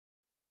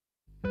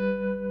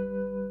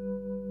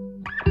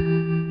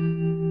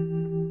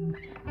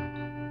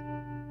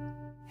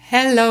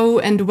Hello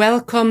and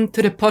welcome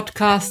to the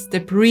podcast, The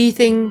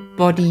Breathing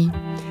Body.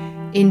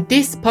 In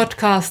this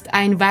podcast,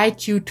 I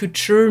invite you to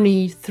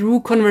journey through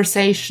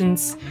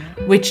conversations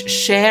which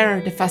share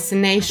the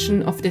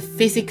fascination of the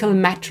physical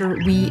matter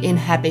we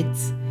inhabit,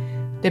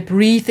 the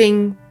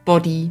breathing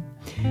body.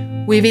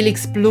 We will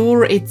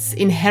explore its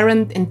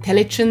inherent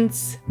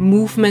intelligence,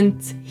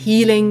 movement,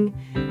 healing,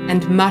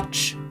 and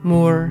much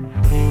more.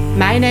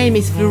 My name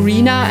is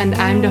Florina and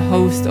I'm the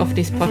host of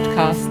this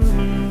podcast.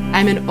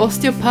 I'm an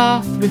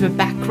osteopath with a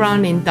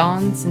background in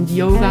dance and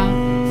yoga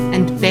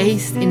and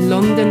based in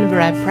London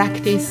where I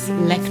practice,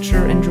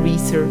 lecture and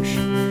research.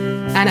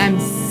 And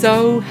I'm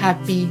so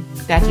happy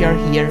that you're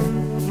here.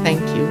 Thank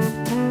you.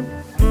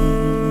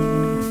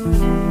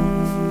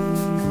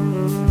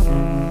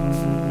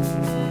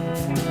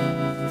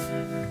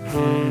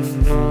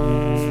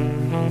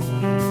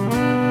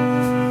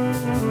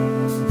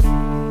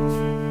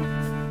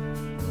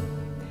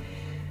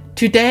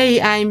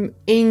 Today, I'm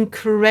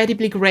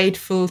incredibly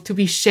grateful to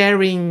be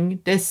sharing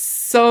the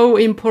so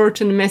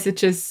important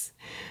messages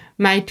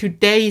my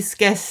today's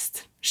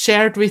guest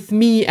shared with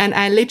me, and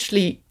I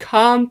literally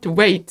can't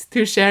wait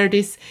to share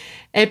this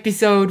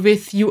episode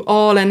with you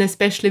all, and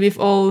especially with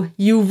all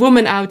you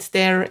women out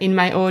there in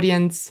my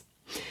audience.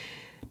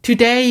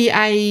 Today,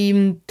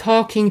 I'm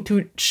talking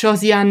to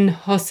Josianne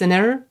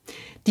Hosner,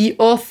 the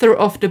author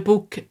of the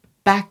book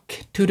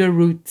Back to the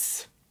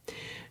Roots.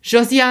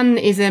 Josianne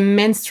is a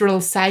menstrual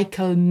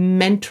cycle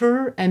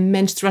mentor, a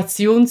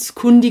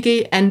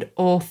Menstruationskundige and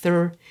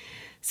author.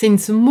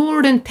 Since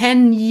more than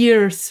 10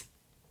 years,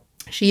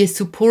 she is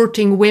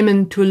supporting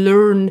women to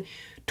learn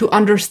to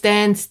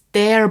understand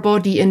their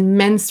body and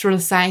menstrual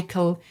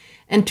cycle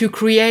and to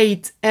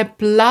create a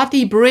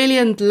bloody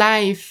brilliant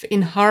life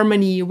in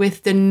harmony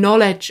with the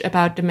knowledge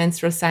about the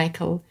menstrual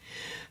cycle.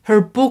 Her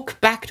book,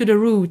 Back to the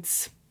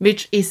Roots,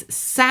 which is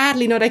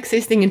sadly not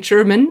existing in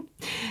German,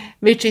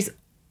 which is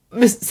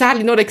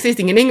sadly not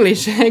existing in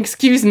English,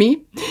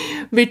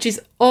 which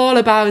is all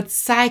about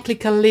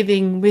cyclical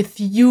living with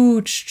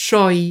huge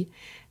joy,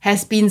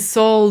 has been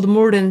sold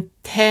more than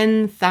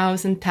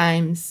 10,000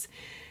 times.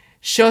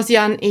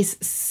 Josianne is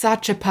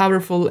such a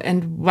powerful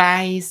and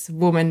wise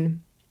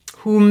woman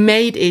who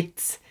made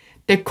it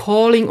the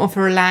calling of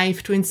her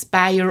life to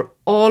inspire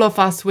all of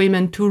us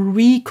women to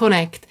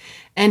reconnect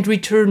and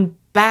return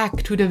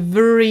back to the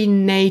very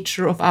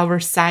nature of our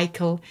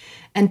cycle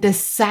and the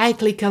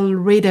cyclical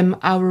rhythm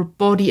our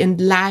body and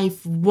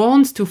life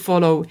wants to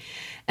follow,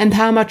 and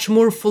how much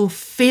more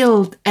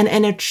fulfilled and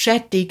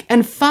energetic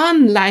and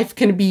fun life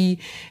can be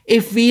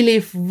if we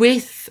live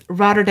with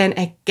rather than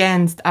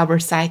against our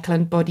cycle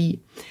and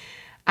body.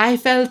 I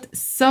felt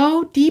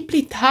so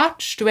deeply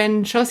touched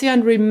when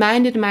Josianne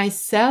reminded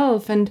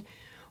myself and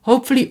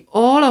hopefully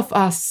all of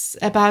us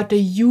about the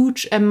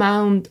huge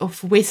amount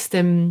of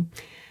wisdom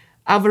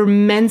our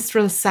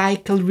menstrual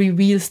cycle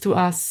reveals to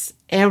us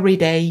every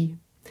day,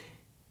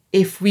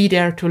 if we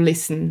dare to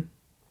listen.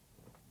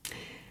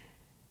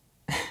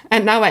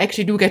 And now I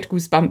actually do get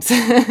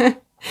goosebumps.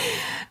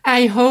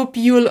 I hope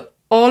you'll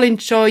all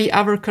enjoy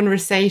our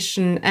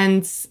conversation,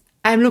 and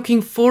I'm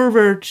looking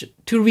forward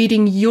to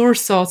reading your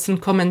thoughts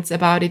and comments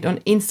about it on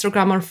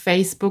Instagram or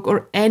Facebook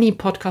or any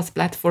podcast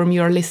platform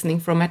you are listening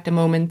from at the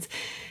moment.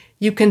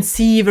 You can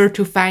see where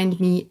to find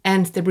me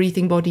and The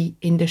Breathing Body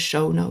in the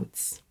show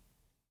notes.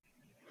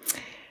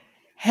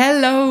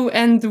 Hello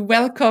and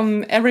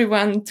welcome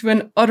everyone to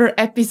another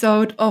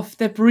episode of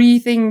The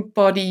Breathing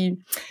Body.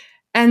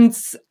 And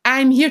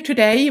I'm here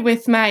today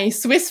with my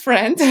Swiss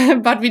friend,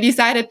 but we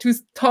decided to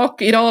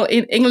talk it all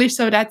in English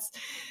so that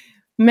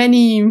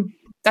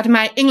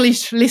my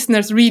English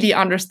listeners really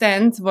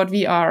understand what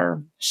we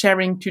are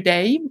sharing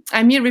today.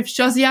 I'm here with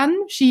Josianne.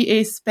 She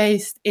is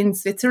based in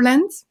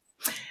Switzerland.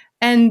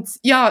 And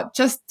yeah,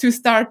 just to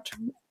start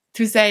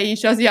to say,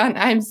 Josianne,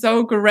 I'm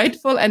so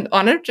grateful and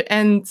honored,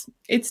 and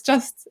it's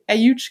just a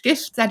huge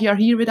gift that you're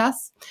here with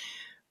us,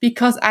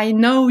 because I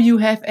know you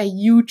have a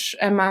huge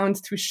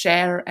amount to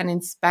share and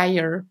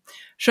inspire.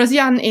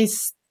 Josianne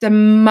is the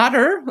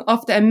mother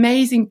of the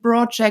amazing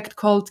project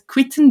called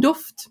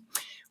Quittenduft,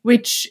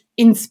 which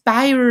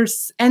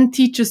inspires and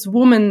teaches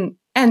women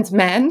and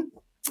men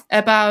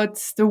about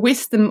the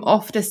wisdom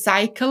of the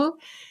cycle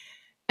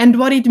and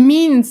what it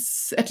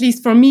means, at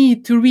least for me,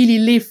 to really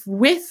live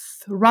with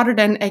rather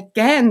than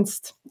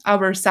against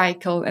our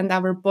cycle and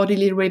our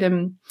bodily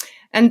rhythm.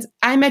 And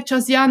I met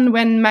Josianne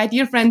when my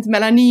dear friend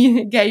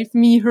Melanie gave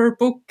me her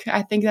book,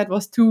 I think that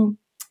was 2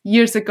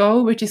 years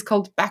ago, which is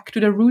called Back to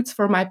the Roots,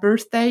 for my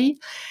birthday.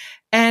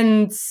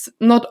 And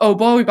not oh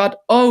boy, but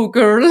oh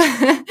girl.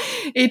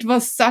 It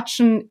was such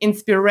an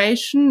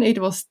inspiration.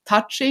 It was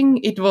touching.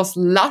 It was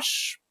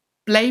lush,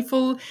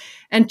 playful,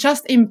 and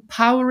just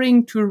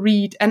empowering to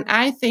read. And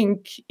I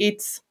think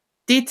it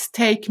did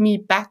take me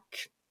back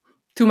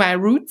to my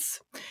roots,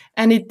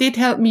 and it did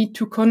help me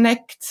to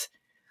connect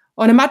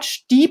on a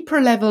much deeper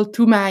level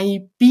to my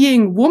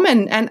being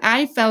woman. And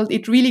I felt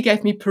it really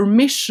gave me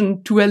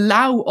permission to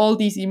allow all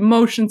these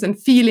emotions and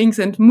feelings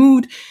and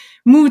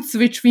moods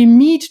which we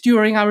meet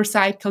during our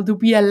cycle to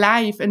be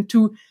alive and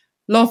to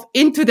love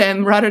into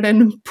them rather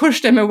than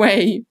push them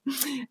away.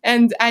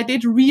 And I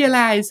did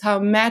realize how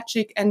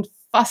magic and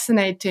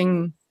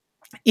fascinating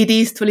it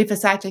is to live a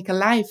cyclical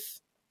life.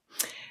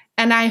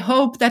 And I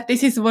hope that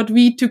this is what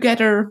we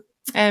together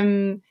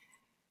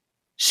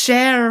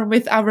share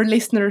with our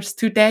listeners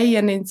today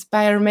and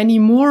inspire many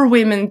more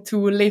women to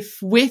live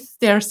with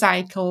their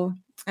cycle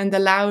and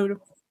allow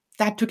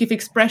that to give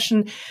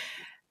expression.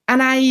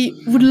 And I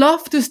would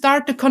love to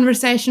start the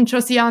conversation,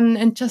 Josianne,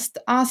 and just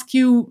ask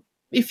you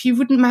if you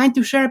wouldn't mind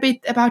to share a bit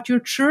about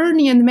your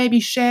journey and maybe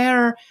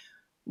share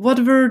what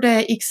were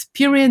the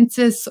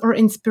experiences or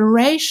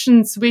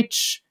inspirations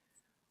which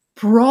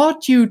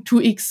brought you to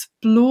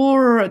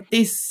explore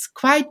this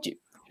quite,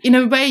 in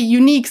a way,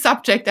 unique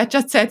subject. I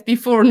just said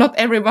before, not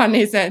everyone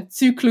is a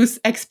Zyklus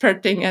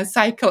experting, a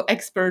cycle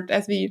expert,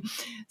 as we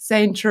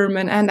say in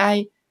German. And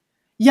I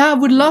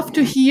would love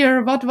to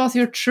hear what was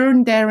your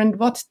journey there and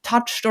what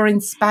touched or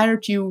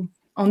inspired you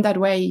on that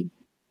way.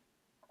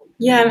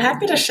 Yeah, I'm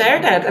happy to share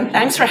that, and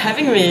thanks for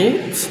having me.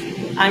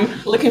 I'm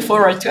looking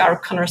forward to our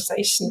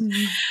conversation.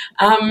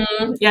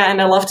 Yeah, and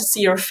I love to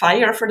see your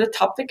fire for the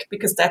topic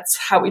because that's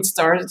how it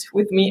started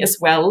with me as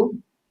well.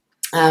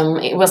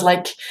 It was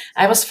like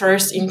I was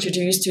first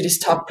introduced to this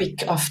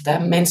topic of the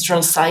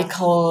menstrual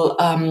cycle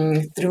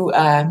through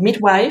a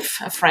midwife,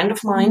 a friend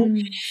of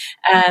mine,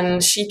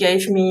 and she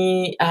gave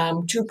me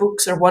two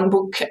books or one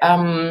book.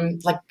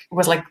 Like it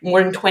was like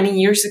more than 20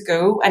 years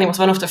ago, and it was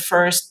one of the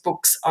first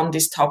books on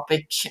this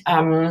topic.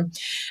 And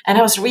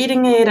I was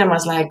reading it and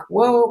was like,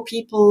 "Whoa,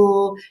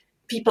 people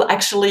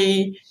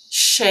actually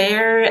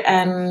share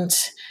and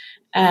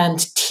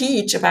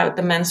teach about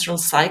the menstrual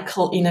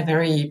cycle in a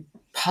very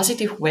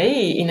positive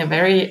way, in a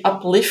very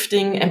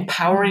uplifting,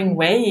 empowering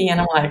way."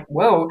 And I'm like,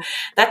 whoa,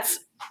 that's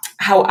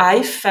how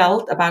I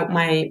felt about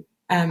my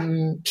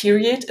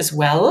period as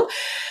well.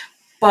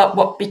 But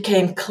what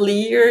became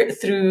clear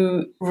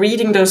through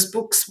reading those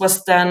books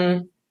was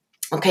then,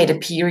 okay, the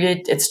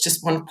period, it's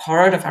just one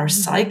part of our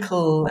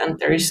cycle, and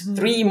there's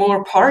three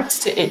more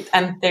parts to it,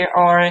 and they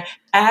are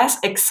as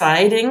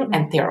exciting,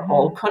 and they're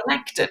all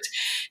connected.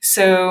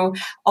 So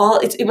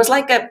it was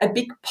like a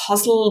big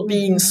puzzle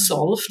being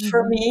solved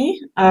for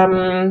me,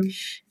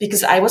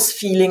 because I was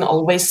feeling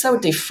always so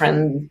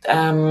different.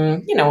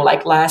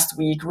 Like last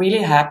week,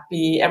 really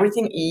happy,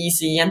 everything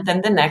easy, and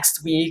then the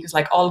next week is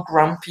like all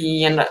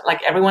grumpy, and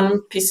like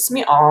everyone pisses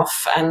me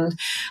off, and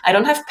I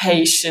don't have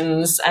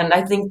patience, and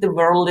I think the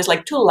world is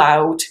like too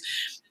loud.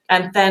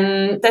 And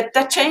then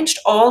that changed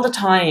all the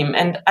time,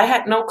 and I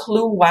had no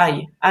clue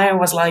why. I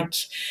was like,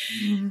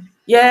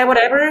 yeah,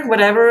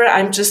 whatever,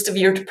 I'm just a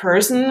weird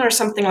person or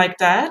something like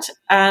that.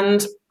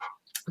 And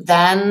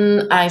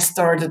then I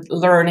started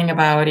learning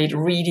about it,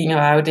 reading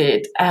about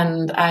it,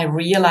 and I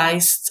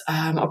realized,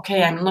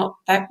 okay, I'm not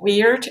that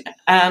weird.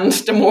 And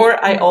the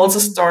more I also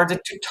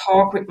started to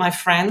talk with my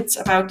friends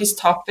about this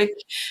topic,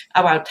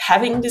 about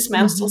having this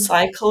menstrual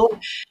cycle,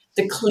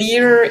 the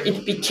clearer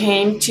it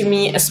became to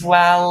me as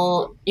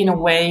well, in a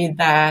way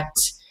that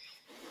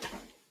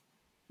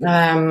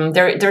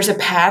there's a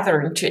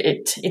pattern to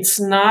it.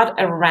 It's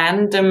not a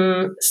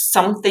random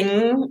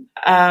something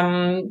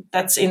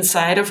that's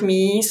inside of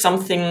me,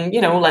 something,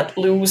 let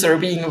loose or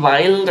being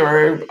wild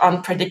or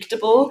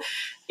unpredictable.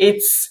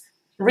 It's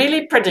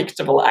really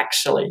predictable,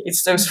 actually.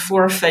 It's those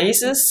four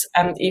phases.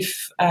 And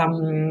if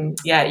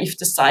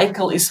the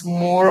cycle is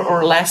more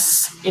or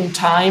less in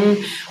time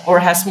or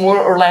has more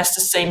or less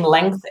the same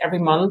length every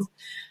month,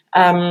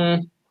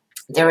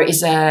 there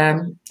is a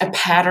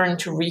pattern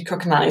to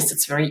recognize.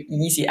 It's very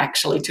easy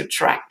actually to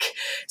track.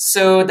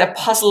 So the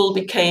puzzle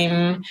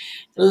became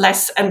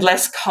less and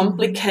less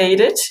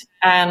complicated,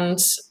 and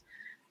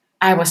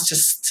I was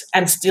just,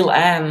 and still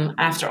am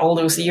after all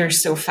those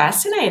years, so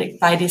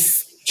fascinated by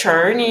this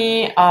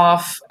journey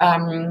of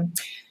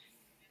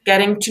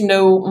getting to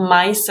know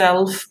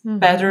myself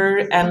better,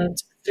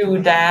 and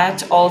through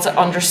that also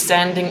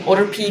understanding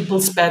other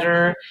people's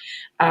better.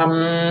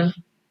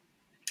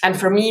 And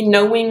for me,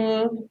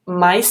 knowing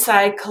my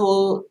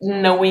cycle,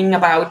 knowing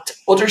about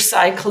other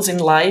cycles in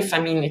life, I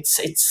mean,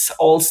 it's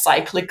all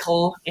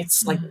cyclical.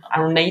 It's like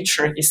our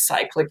nature is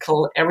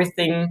cyclical.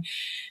 Everything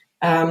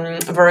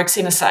works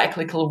in a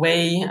cyclical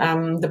way.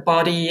 The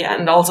body,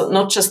 and also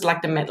not just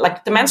like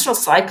the menstrual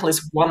cycle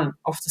is one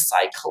of the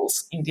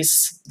cycles in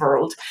this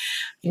world,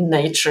 in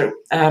nature.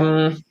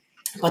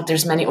 But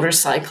there's many other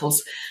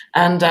cycles,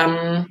 and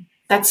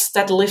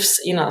that lives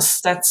in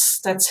us.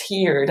 That's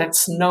here.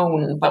 That's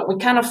known, but we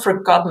kind of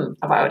forgotten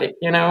about it.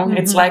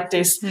 It's like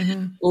this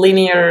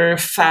linear,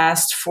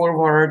 fast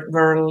forward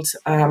world.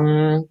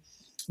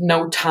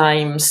 No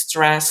time,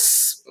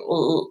 stress,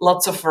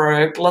 lots of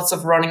work, lots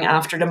of running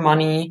after the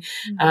money,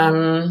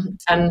 and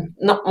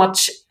not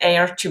much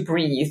air to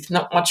breathe,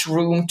 not much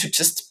room to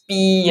just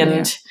be,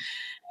 and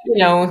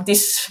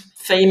this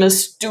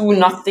famous do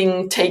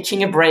nothing,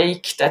 taking a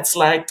break. That's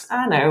like,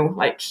 I don't know,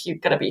 like you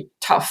gotta be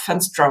tough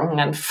and strong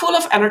and full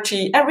of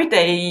energy every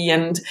day.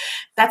 And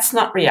that's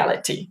not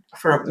reality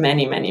for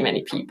many, many,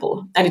 many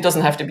people. And it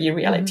doesn't have to be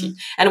reality.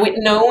 And with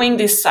knowing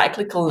this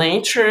cyclical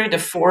nature, the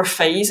four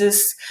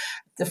phases,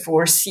 the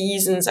four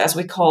seasons, as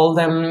we call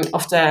them,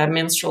 of the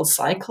menstrual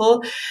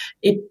cycle,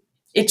 it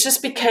it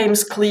just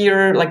becomes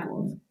clear, like,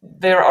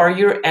 where are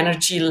your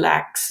energy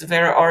lacks,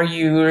 where are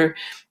your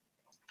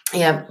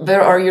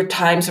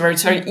times where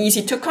it's very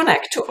easy to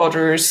connect to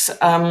others,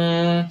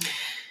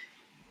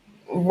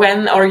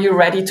 when are you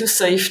ready to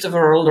save the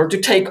world or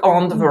to take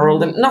on the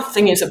world, and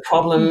nothing is a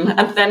problem,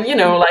 and then,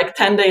 like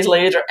 10 days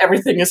later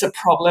everything is a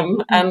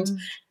problem. And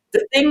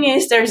the thing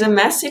is, there's a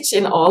message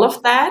in all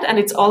of that, and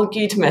it's all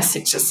good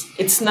messages.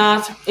 It's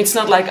not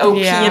like, oh,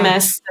 Yeah.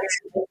 PMS,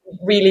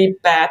 really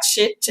bad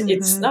shit.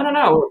 It's no, no,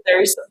 no.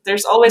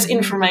 There's always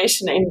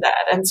information in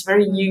that, and it's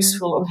very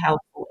useful and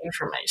helpful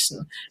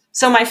information.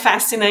 So my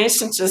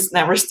fascination just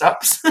never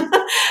stops.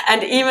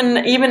 And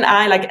even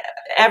I, like,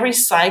 every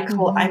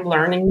cycle, I'm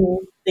learning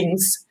new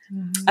things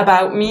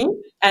about me,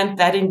 and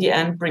that in the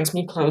end brings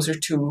me closer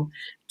to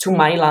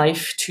my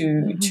life,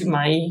 to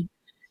my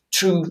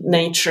true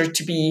nature,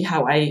 to be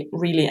how I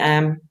really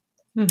am.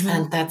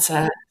 And that's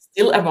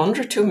still a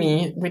wonder to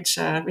me, which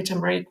I'm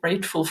very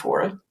grateful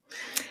for.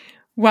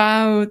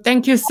 Wow,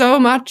 thank you so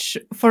much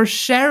for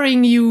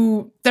sharing.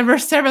 There were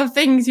several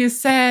things you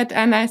said,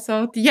 and I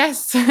thought,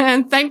 yes,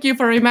 and thank you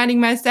for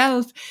reminding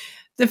myself.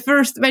 The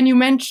first, when you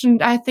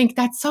mentioned, I think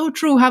that's so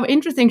true. How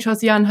interesting,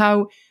 Josiane,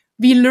 how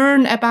we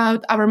learn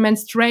about our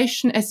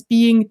menstruation as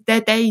being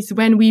the days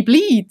when we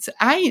bleed.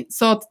 I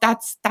thought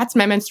that's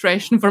my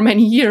menstruation for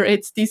many years.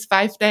 It's these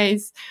 5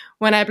 days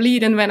when I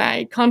bleed and when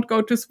I can't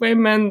go to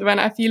swim and when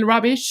I feel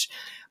rubbish.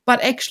 But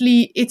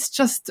actually it's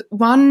just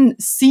one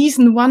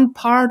season, one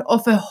part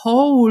of a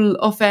whole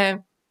of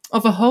a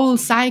whole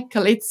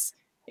cycle. It's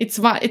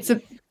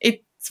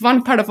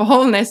one part of a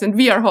wholeness, and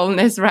we are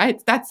wholeness,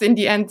 right? That's in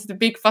the end the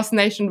big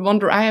fascination,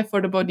 wonder I have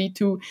for the body,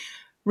 to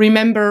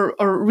remember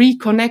or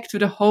reconnect to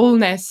the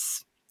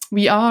wholeness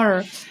we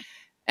are.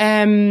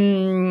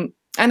 And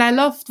I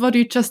loved what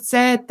you just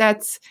said,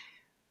 that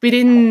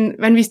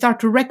when we start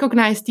to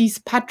recognize these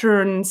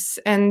patterns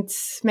and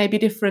maybe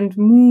different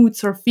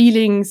moods or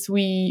feelings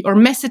or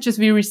messages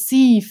we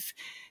receive,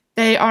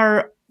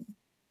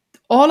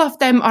 all of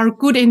them are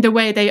good in the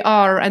way they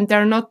are, and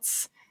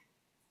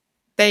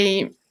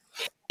they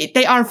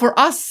they are for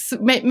us.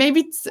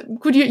 Maybe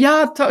could you,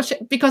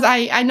 because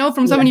I know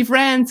from so Yeah. many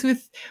friends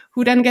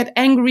who then get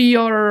angry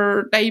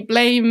or they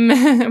blame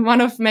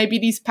one of maybe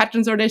these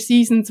patterns or their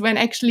seasons, when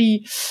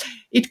actually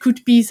it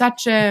could be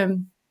such a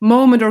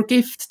moment or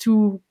gift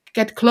to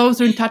get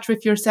closer in touch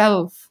with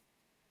yourself.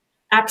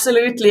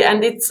 Absolutely,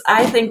 and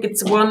I think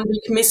it's one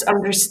big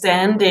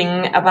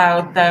misunderstanding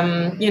about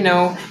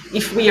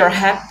if we are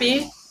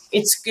happy,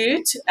 it's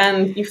good,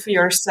 and if we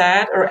are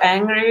sad or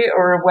angry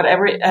or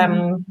whatever,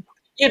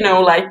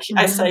 like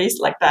I say, it's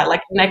like that,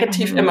 like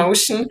negative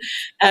emotion,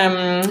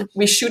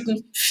 we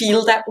shouldn't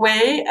feel that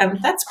way, and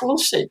that's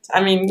bullshit.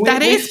 I mean,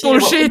 That we is feel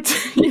what we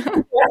bullshit.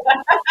 Yeah.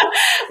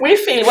 we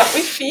feel what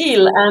we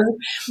feel,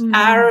 and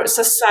our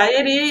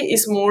society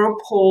is more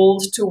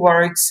pulled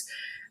towards,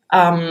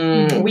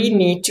 we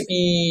need to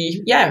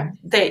be,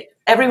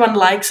 everyone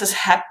likes us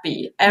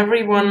happy,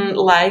 everyone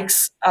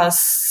likes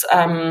us,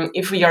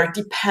 if we are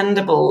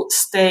dependable,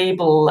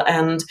 stable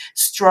and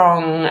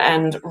strong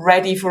and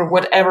ready for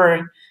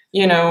whatever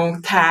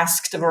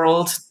task the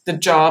world, the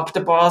job, the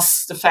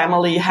boss, the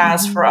family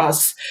has for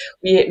us.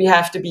 We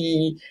have to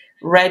be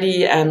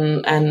ready,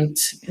 and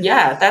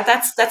yeah,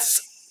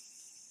 that's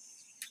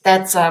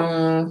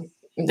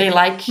they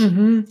like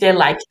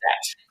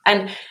that.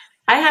 And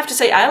I have to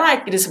say, I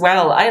like it as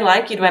well. I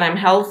like it when I'm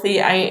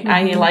healthy.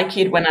 I like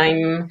it when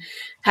I'm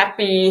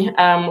happy.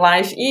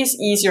 Life is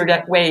easier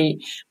that way.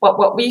 But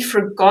what we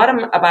forgot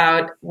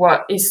about,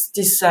 what is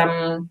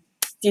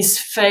this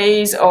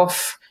phase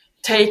of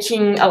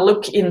taking a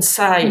look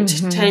inside,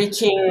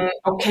 taking,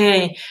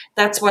 okay,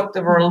 that's what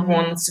the world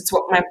wants, it's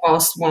what my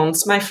boss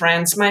wants, my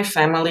friends, my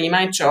family,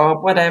 my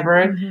job,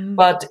 whatever,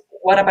 but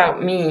what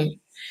about me?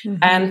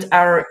 And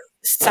our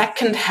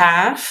second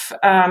half,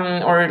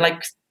 or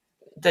like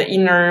the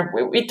inner,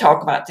 we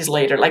talk about this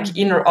later, like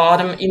inner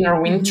autumn, inner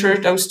winter,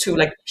 those two,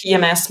 like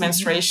PMS,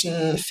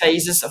 menstruation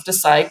phases of the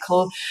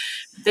cycle,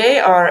 they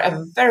are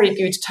a very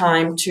good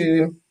time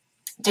to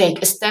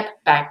take a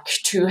step back,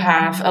 to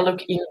have a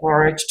look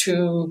inward,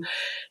 to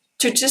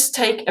just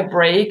take a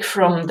break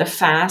from the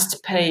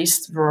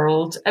fast-paced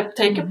world,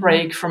 take a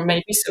break from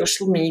maybe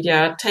social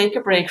media, take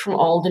a break from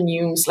all the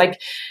news,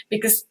 like,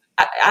 because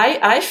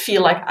I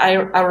feel like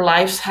our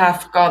lives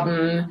have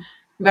gotten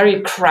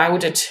very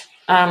crowded.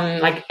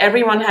 Like,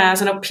 everyone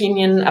has an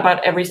opinion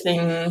about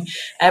everything.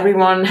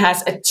 Everyone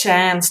has a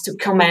chance to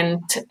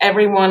comment.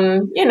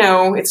 Everyone,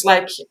 it's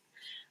like,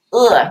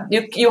 ugh,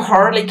 you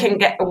hardly can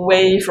get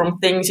away from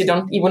things you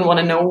don't even want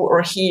to know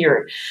or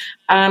hear.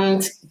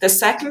 And the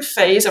second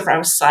phase of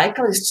our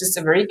cycle is just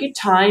a very good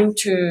time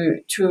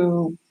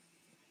to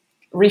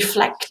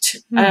reflect,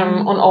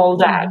 on all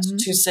that,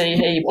 to say,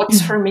 hey, what's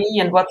for me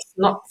and what's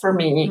not for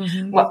me,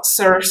 what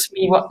serves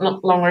me, what no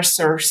longer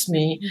serves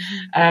me.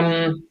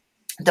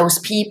 Those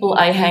people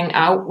I hang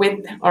out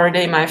with, are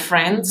they my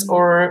friends,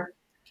 or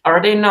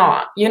Are they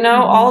not?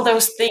 All Mhm.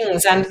 those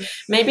things. And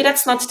maybe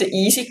that's not the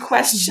easy Mhm.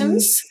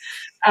 questions,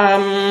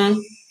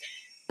 um,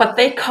 but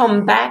they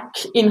come back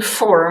in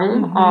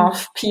form Mhm.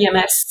 of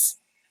PMS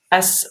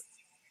as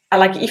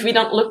like if we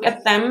don't look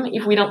at them,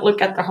 if we don't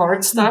look at the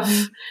hard stuff,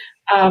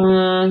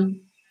 Mhm.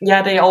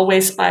 yeah, they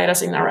always bite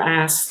us in our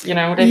ass. They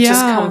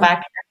just come Yeah.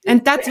 back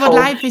And that's what every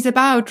life is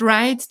about,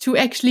 right? To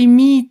actually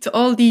meet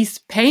all these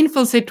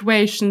painful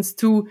situations,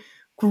 to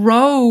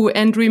grow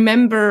and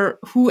remember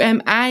who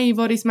am I,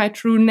 what is my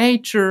true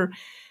nature.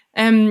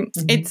 cycle.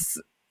 It's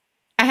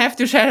I have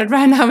to share it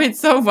right now.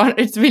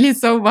 It's really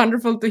so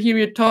wonderful to hear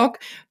you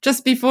talk.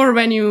 Just before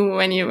when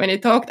you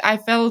talked,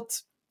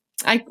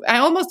 I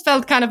almost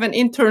felt kind of an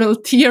internal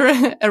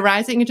tear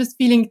arising and just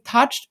feeling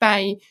touched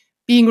by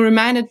being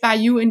reminded by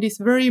you in this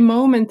very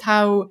moment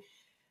how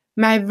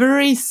my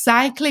very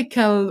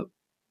cyclical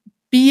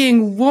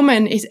being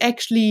woman is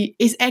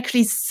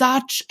actually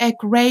such a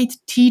great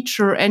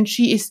teacher, and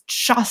she is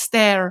just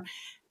there.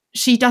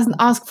 She doesn't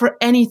ask for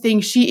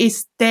anything. She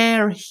is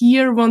there,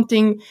 here,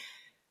 wanting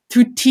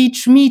to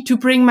teach me to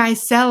bring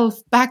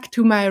myself back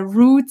to my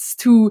roots,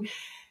 to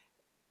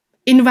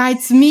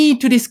invites me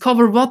to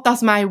discover what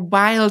does my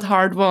wild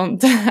heart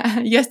want.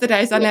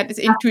 Yesterday I had this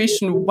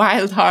intuition,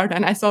 wild heart,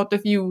 and I thought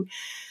of you.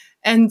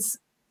 And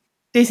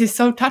this is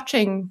so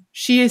touching.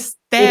 She is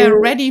It there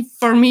is. ready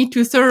for me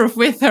to serve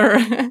with her.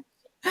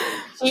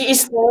 She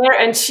is there,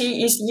 and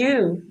she is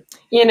you.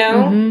 You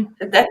know Mhm.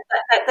 that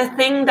the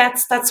thing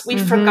that's we've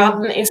Mhm.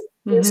 forgotten is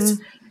just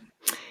Mhm.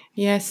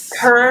 Yes.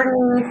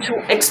 turning to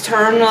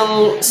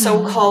external Mhm.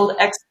 so-called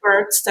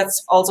experts.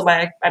 That's also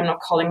why I'm not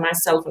calling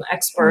myself an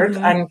expert.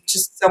 Mhm. I'm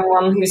just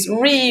someone who's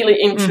really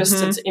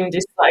interested Mhm. in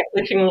this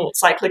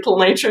cyclical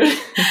nature,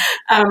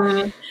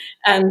 um,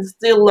 and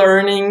still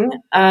learning.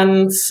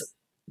 And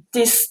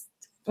this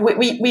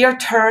we are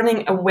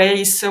turning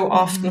away so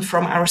often Mhm.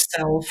 from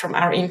ourselves, from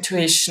our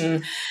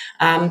intuition,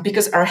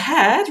 because our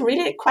head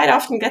really quite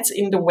often gets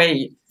in the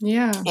way.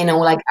 Yeah.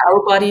 Like our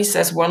body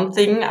says one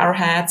thing, our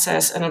head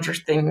says another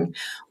thing,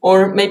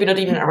 or maybe not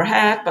even our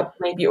head, but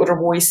maybe other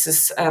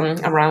voices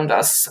around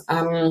us.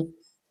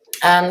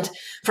 And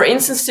for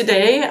instance,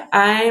 today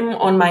I'm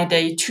on my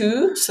day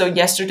 2. So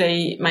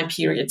yesterday my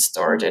period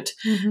started.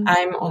 Mhm.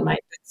 I'm on my,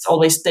 it's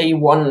always day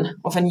 1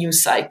 of a new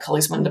cycle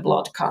is when the Mhm.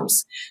 blood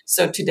comes.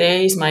 So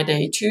today is my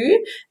day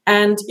 2.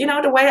 And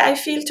the way I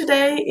feel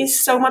today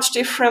is so much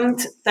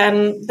different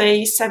than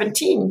day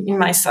 17 in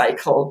my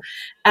cycle.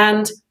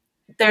 And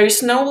there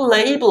is no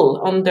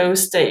label on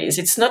those days.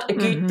 It's not a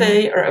good Mhm.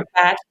 day or a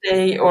bad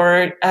day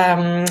or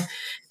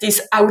this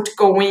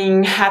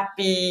outgoing,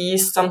 happy,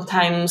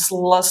 sometimes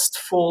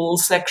lustful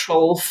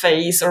sexual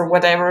phase or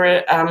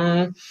whatever.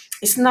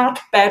 It's not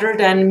better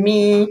than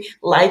me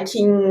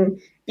liking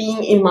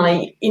being in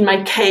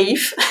my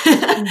cave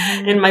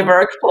in Mhm. my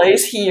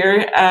workplace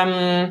here,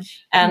 and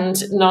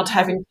Mhm. not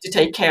having to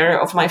take care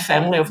of my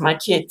family, of my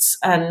kids,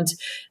 and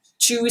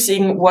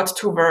choosing what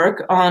to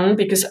work on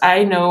because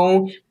I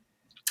know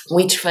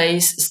which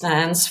phase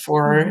stands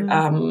for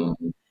Mhm.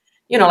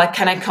 like,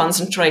 can I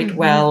concentrate Mhm.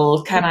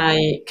 well, can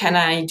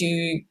I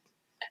do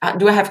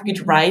I have good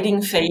Mhm.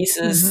 writing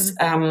phases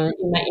Mhm.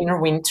 in my inner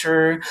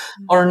winter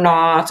or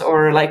not,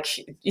 or like,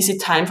 is it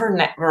time for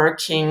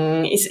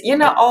networking, is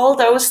all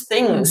those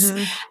things.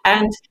 Mhm.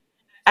 And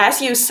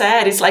as you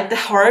said, it's like the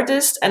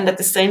hardest, and at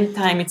the same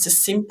time, it's the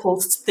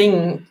simplest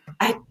thing.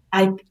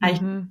 I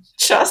Mhm.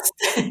 just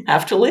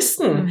have to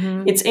listen.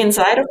 Mhm. It's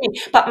inside of me.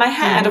 But my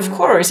head, of Mhm.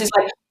 course, is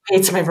like,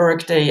 it's my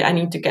work day. I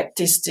need to get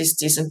this,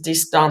 and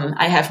this done.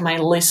 I have my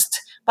list.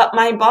 But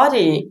my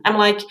body, I'm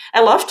like, I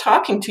love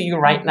talking to you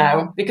right Mhm. now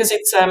because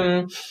it's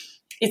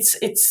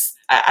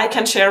I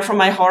can share from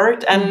my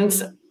heart, and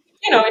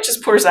Mhm. it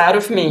just pours out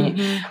of me.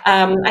 Mhm.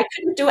 I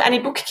couldn't do any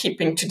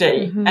bookkeeping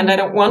today, and I Mhm.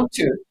 don't want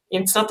to.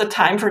 It's not the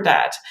time for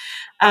that.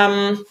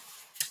 Um,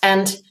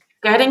 and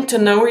getting to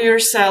know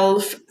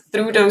yourself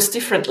through those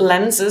different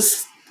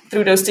lenses,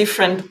 through those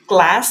different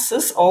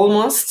glasses,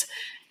 almost,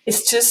 it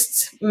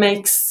just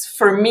makes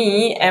for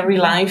me every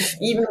Mhm. life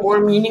even more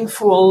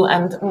meaningful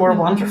and more Mhm.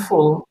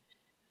 wonderful.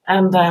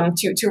 And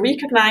to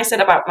recognize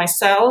that about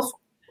myself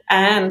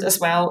and as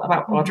well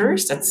about Mhm.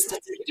 others, that's a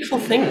beautiful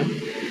thing.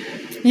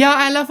 Yeah,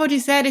 I love what you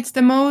said. It's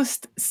the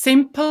most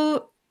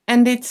simple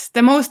and it's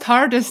the most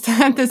hardest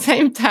at the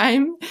same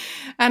time.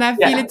 And I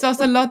feel Yeah. it's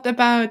also a lot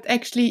about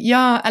actually,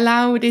 yeah,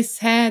 allow this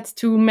head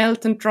to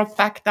melt and drop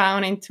back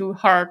down into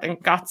heart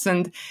and guts,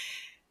 and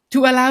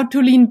to allow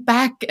to lean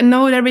back and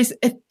know there is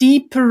a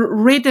deeper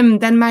rhythm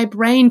than my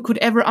brain could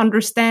ever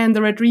understand,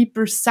 or a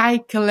deeper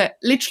cycle,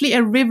 literally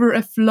a river,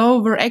 a flow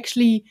where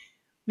actually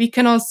we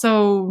can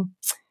also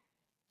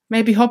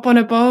maybe hop on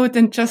a boat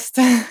and just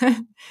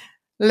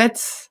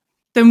let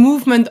the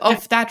movement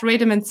of that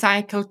rhythm and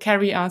cycle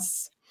carry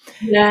us.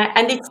 Yeah,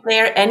 and it's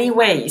there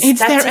anyways. It's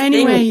That's there the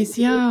thing. anyways,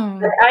 yeah.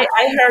 Like,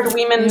 I heard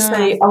women Yeah.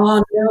 say,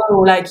 "Oh no,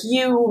 like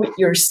you with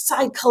your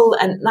cycle,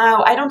 and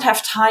now I don't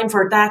have time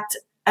for that."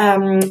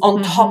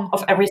 on top Mhm.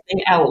 of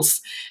everything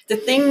else. The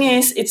thing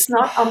is, it's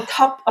not on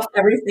top of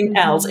everything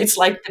else. Mhm. It's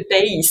like the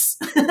base.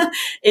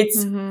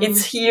 It's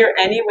Mhm. here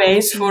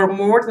anyways for Mhm.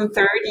 more than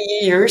 30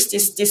 years,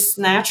 this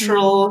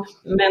natural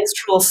Mhm.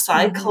 menstrual Mhm.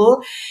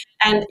 cycle.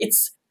 And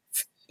it's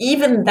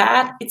even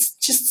that, it's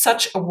just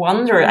such a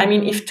wonder. I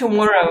mean, Mhm. if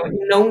tomorrow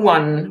no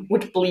one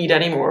would bleed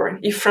anymore,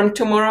 if from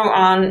tomorrow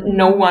on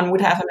no Mhm. one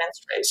would have a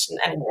menstruation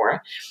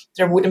anymore,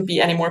 there wouldn't be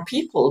any more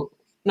people,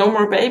 no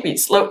more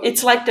babies.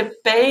 It's like the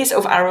base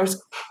of our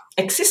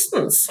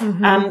existence.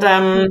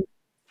 Mhm.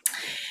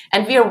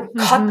 And we are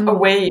cut Mhm.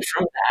 away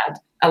from that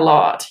a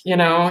lot.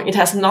 It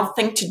has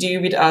nothing to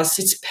do with us.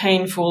 It's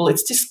painful,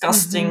 it's Mhm.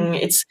 disgusting,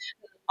 it's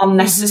Mhm.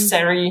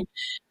 unnecessary.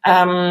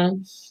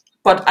 Um,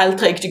 but I'll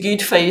take the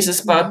good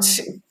phases, but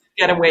Mhm.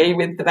 get away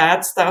with the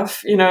bad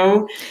stuff.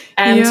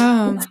 And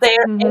Yeah. it's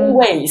there Mhm.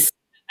 anyways.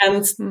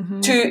 And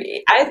Mhm.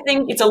 I think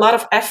it's a lot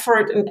of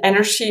effort and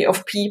energy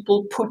of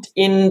people put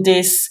in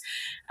this,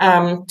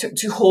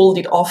 to hold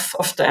it off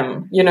of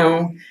them,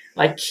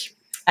 like,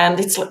 and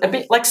it's a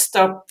bit like It's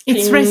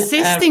stopping a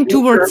resisting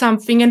towards river.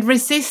 something, and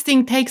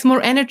resisting takes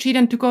more energy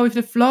than to go with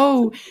the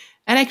flow.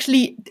 And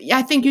actually,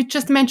 I think you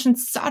just mentioned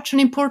such an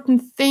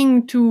important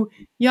thing to,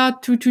 yeah,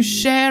 to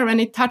share, and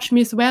it touched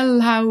me as well.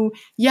 How,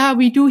 yeah,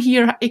 we do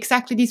hear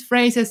exactly these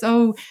phrases.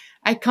 Oh,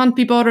 I can't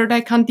be bothered.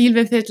 I can't deal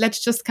with it.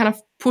 Let's just kind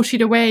of push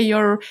it away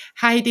or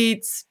hide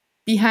it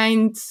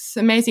behind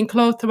amazing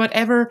clothes or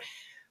whatever.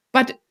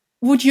 But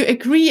would you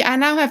agree? I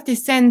now have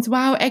this sense.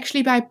 Wow,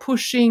 actually, by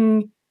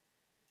pushing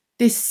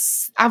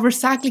this our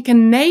cyclical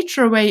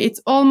nature away,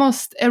 it's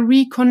almost a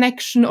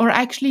reconnection, or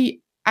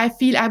actually I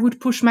feel I would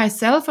push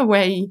myself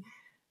away.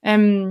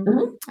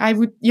 Mhm, I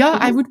would, yeah,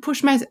 mhm, I would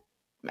push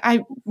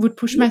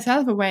mhm.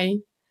 myself away.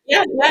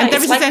 Yeah, yeah, And there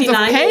it's is a like sense of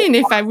denying. pain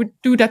if I would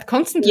do that Yeah,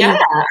 constantly.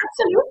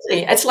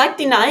 absolutely. It's like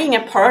denying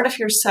a part of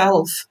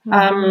yourself.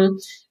 Mm-hmm.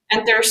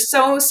 And there's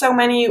so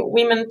many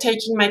women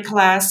taking my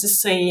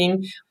classes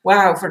saying,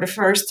 "Wow, for the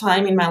first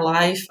time in my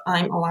life,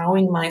 I'm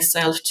allowing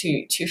myself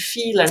to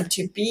feel and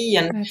to be,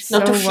 and That's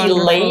not to so feel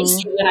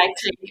lazy wonderful. when I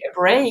take a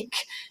break."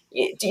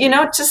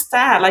 Just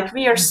that. Like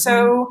we are Mm-hmm.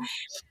 so,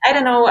 I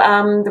don't know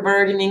the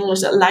word in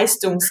English,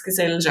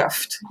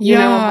 Leistungsgesellschaft,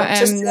 but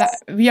just Yeah,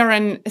 we are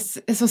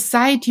a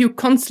society who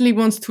constantly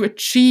wants to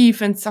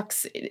achieve and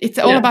succeed. It's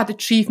all yeah. about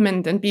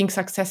achievement and being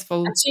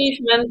successful.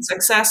 Achievement,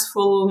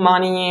 successful,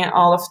 money,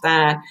 all of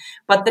that.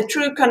 But the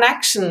true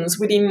connections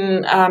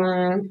within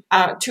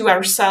to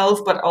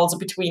ourselves, but also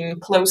between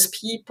close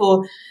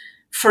people,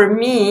 for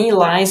me,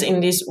 lies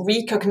in this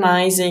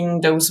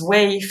recognizing those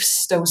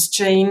waves, those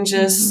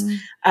changes, Mm-hmm.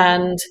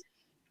 and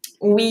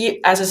we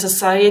as a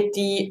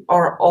society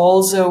are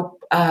also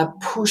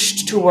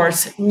pushed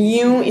towards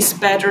new is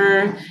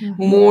better,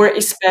 Mm-hmm. more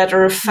is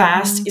better,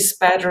 fast Mm-hmm. is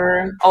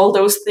better, all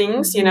those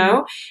things,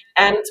 Mm-hmm.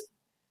 and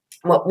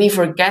what we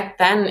forget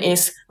then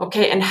is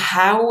okay, and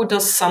how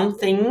does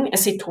something, a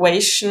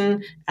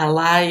situation, a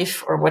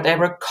life, or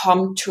whatever,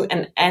 come to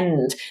an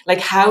end? Like,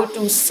 how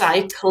do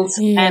cycles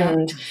Yeah.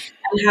 end?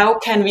 And how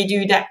can we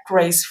do that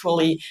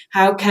gracefully?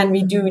 How can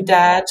we do Mhm.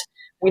 that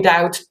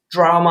without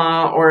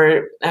drama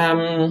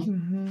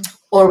Mhm.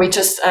 or we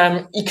just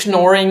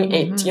ignoring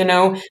it,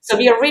 Mhm. So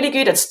we are really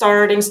good at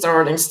starting.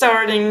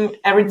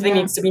 Everything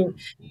Yeah. needs to be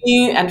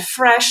new and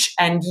fresh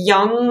and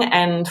young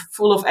and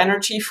full of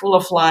energy, full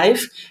of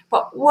life.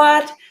 But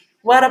what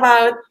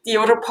about the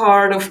other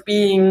part of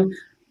being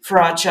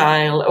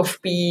fragile, of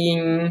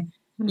being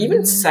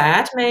even Mhm.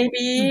 sad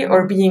maybe,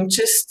 or Mhm. being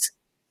just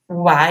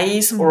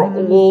wise or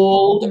Mhm.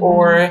 old, Mhm.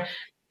 or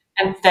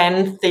and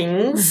then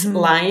things, Mhm.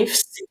 life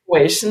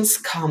situations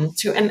come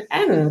to an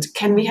end.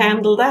 Can we Mhm.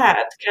 handle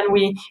that? Can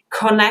we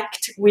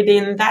connect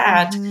within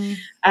that?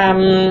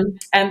 Mhm.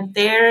 And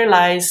there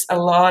lies a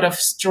lot of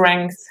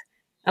strength,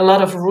 a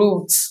lot of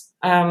roots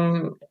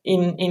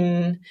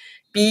in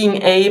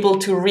being able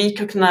to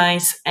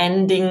recognize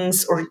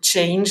endings or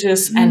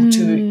changes and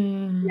to,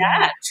 Mm.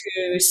 yeah,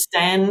 to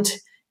stand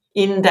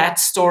in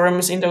those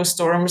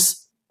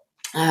storms.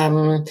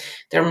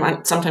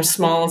 They're sometimes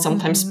small,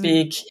 sometimes Mhm.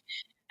 big,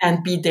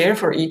 and be there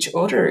for each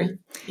other.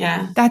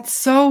 Yeah. That's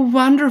so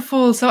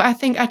wonderful. So I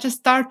think I just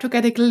start to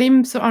get a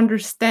glimpse or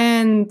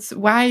understand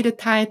why the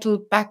title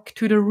Back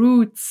to the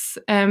Roots.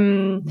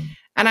 And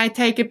I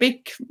take a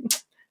big,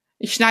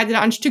 ich schneide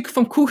da ein Stück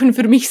vom Kuchen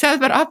für mich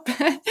selber ab.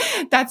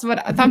 That's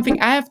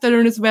something I have to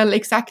learn as well.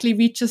 Exactly.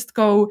 We just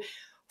go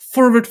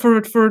forward,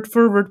 forward, forward,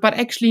 forward. But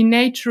actually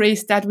nature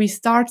is that we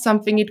start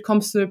something, it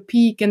comes to a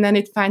peak and then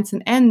it finds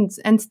an end.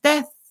 And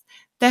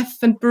death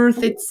and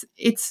birth,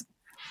 it's,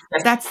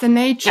 Yes. that's the Yeah.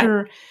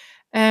 nature.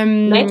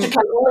 Nature Um,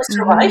 can only mhm,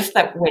 survive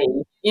that way.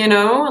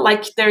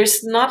 Like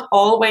there's not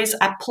always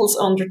apples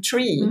on the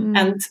tree, mhm,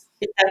 and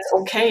that's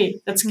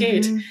okay. That's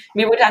good. mhm,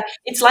 We would have,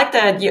 it's like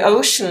the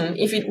ocean.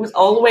 If it would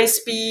always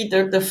be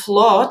the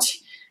flood,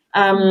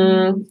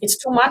 mhm, it's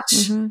too much.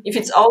 mhm, If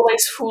it's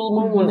always full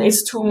moon, mhm,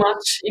 it's too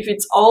much. If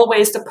it's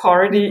always the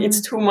party, it's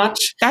mhm. too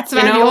much. That's You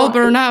why we all know,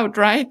 burn out,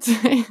 right?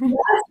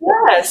 yes,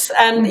 yes.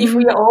 And if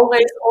we Mhm,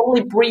 always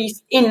only breathe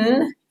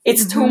in,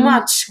 It's too Mhm.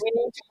 much. We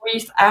need to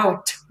breathe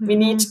out. We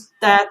need Mhm.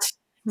 that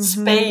Mhm.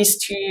 space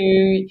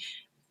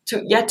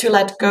to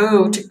let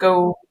go, to Mhm.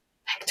 go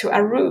back to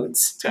our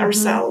roots, to Mhm.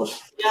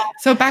 ourselves. Yeah.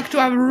 So back to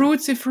our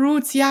roots. If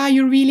roots, yeah,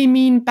 you really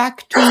mean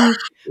back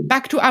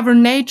to our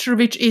nature,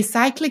 which is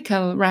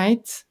cyclical,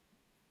 right?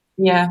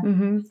 Yeah.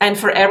 Mhm. And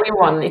for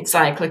everyone, it's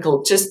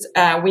cyclical. Just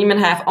women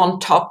have on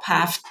top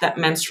half that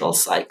menstrual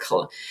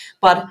cycle,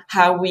 but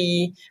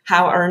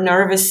how our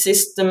nervous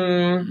system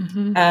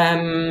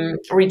Mhm.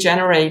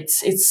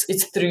 regenerates,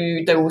 it's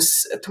through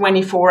those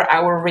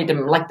 24-hour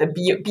rhythm, like the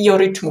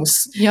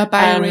biorhythms, Yeah,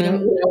 and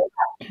biorhythm.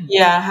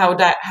 yeah, how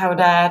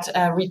that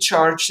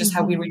recharges,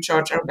 how we Mhm.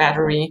 recharge our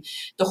battery,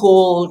 the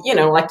whole,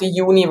 like the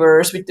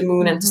universe with the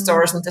moon and the Mhm.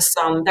 stars and the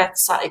sun,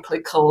 that's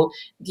cyclical,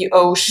 the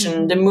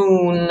ocean, the Mhm.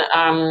 moon,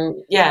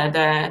 yeah,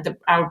 the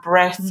our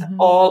breath, Mhm.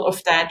 all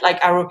of that, like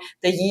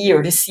the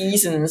year, the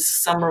seasons,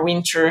 summer,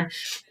 winter,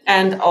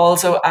 and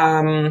also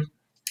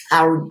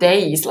our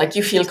days, like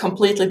you feel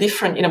completely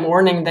different in the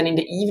morning than in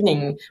the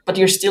evening, but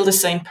you're still the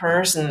same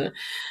person.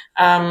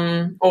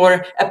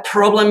 Or a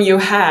problem you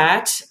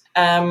had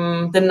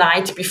the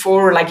night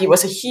before, like it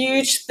was a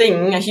huge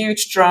thing, a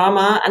huge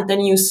drama, and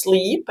then you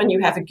sleep and you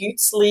have a good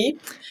sleep,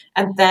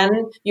 and then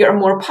you're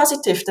more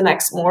positive the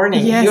next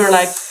morning. You're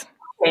like, Yes.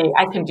 okay,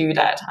 I can do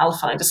that. I'll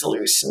find a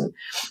solution.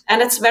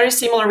 And it's very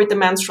similar with the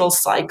menstrual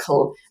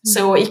cycle.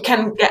 So Mhm. it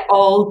can get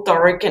all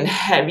dark and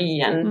heavy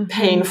and Mhm.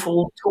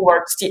 painful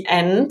towards the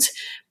end.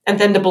 And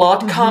then the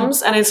blood Mhm.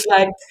 comes and it's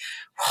like,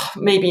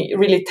 maybe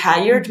really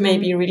tired,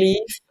 maybe Mhm.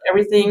 relief,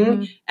 everything.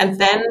 Mhm. And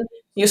then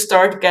you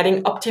start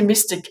getting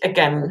optimistic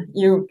again.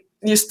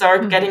 You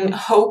start getting Mhm.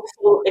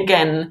 hopeful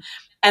again.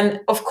 And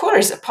of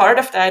course, a part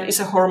of that is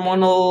a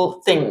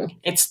hormonal thing.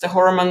 It's the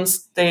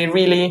hormones, they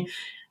really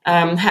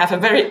have a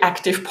very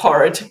active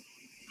part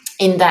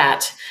in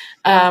that.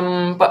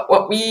 But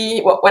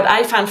what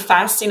I found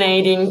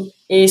fascinating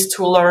is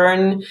to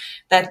learn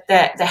that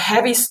the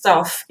heavy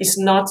stuff is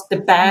not the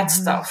bad Mhm.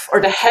 stuff, or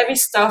the heavy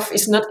stuff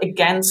is not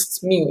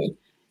against me.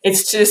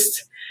 It's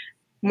just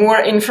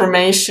more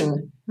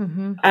information.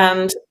 Mhm.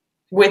 And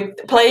with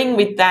playing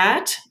with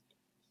that,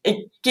 it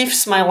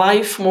gives my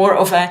life more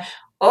of a,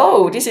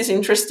 oh, this is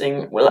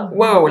interesting. Well,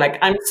 whoa, Mhm. like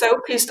I'm so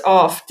pissed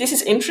off. This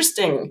is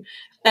interesting.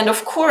 And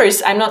of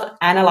course, I'm not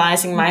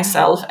analyzing Mhm.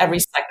 myself every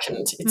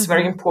second. It's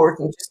very Mhm.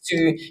 important just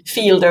to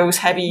feel those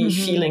heavy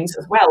Mhm. feelings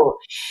as well.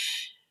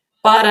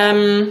 But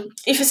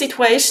if a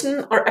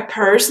situation or a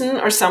person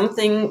or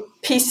something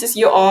pisses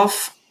you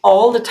off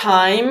all the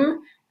time,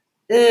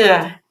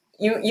 ugh,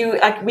 you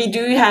like, we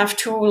do have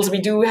tools,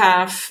 we do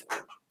have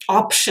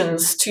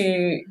options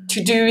to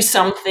do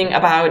something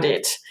about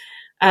it.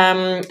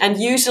 And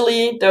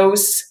usually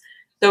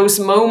those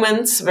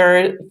moments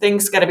where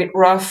things get a bit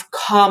rough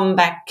come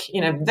back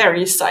in a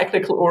very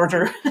cyclical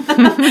order.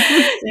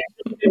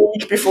 Usually the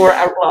week before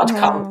our blood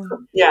comes. Wow.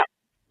 Yeah.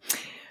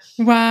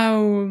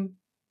 Wow.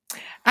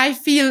 I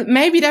feel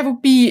maybe that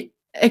would be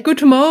a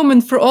good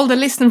moment for all the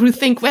listeners who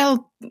think,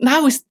 well,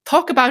 now we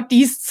talk about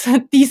these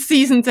these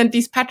seasons and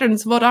these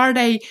patterns. What are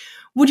they?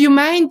 Would you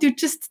mind to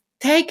just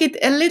take it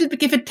a little bit,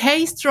 give a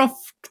taster of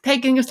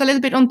taking us a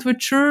little bit onto a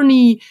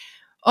journey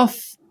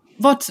of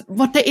what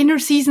the inner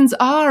seasons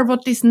are,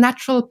 what these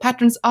natural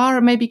patterns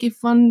are? Maybe give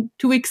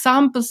two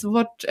examples of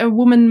what a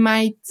woman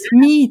might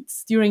meet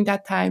during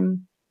that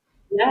time.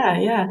 Yeah,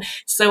 yeah.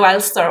 So I'll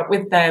start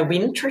with the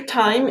winter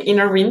time,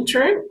 inner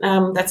winter.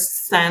 That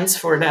stands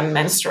for the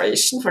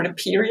menstruation, for the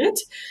period.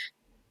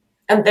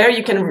 And there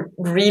you can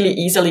really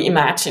easily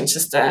imagine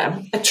just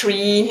a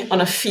tree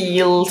on a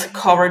field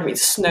covered with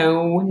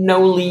snow, no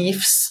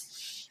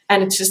leaves,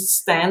 and it just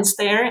stands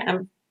there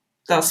and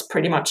does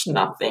pretty much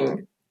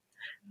nothing,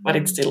 but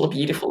it's still a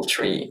beautiful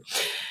tree.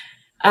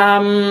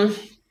 Um,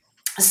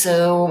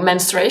 so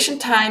menstruation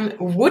time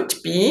would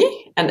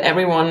be, and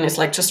everyone is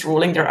like just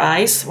rolling their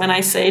eyes when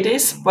I say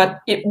this, but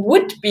it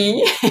would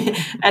be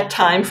a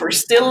time for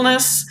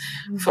stillness,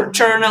 for Mhm.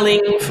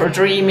 journaling, for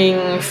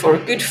dreaming, for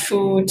good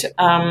food,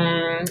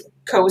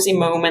 cozy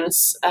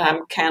moments,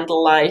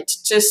 candlelight,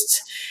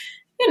 just,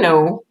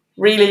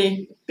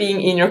 really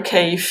being in your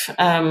cave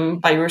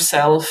by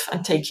yourself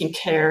and taking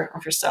care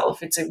of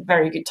yourself. It's a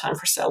very good time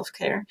for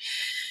self-care.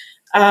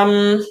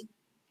 Um,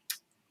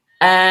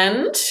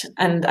 and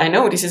and I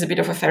know this is a bit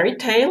of a fairy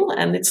tale,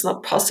 and it's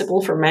not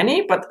possible for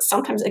many, but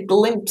sometimes a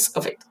glimpse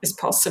of it is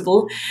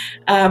possible.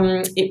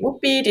 It would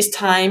be this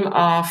time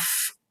of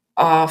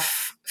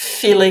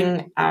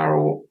filling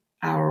our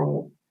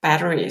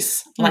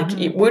batteries. Like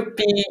it Mhm. would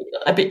be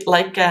a bit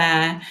like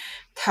a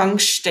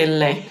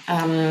Tankstelle.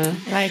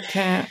 Like,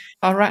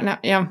 right now,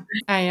 yeah,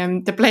 I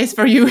am the place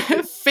where you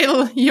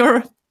fill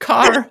your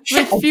car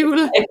with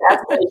fuel.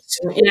 Exactly.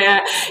 Yeah,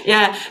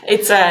 yeah.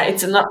 It's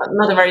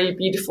not a very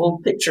beautiful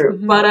picture,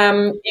 but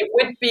Mhm. it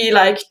would be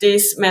like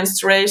these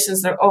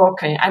menstruations. That, oh,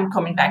 okay, I'm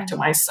coming back to Mhm.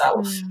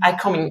 myself. Mm. I'm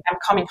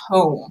coming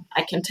home.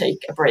 I can take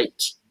a break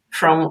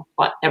from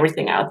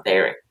everything out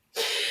there,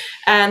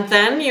 and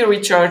then you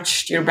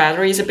recharge your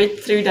batteries a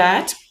bit through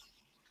that.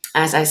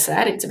 As I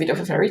said, it's a bit of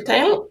a fairy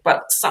tale,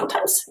 but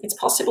sometimes it's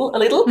possible a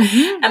little.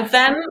 Mm-hmm. And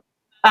then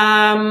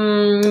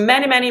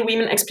many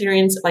women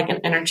experience like an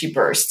energy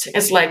burst.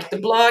 It's like the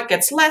blood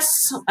gets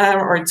less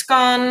or it's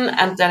gone,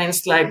 and then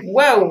it's like,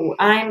 whoa,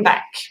 I'm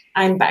back.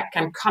 I'm back.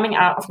 I'm coming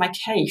out of my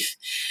cave.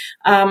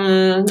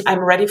 I'm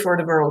ready for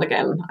the world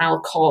again.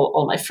 I'll call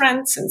all my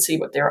friends and see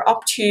what they're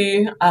up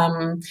to.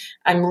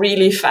 I'm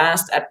really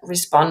fast at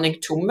responding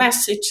to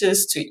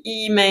messages, to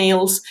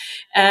emails,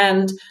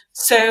 and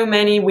so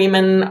many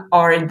women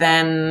are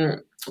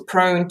then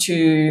prone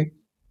to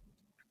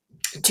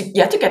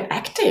get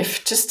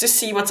active, just to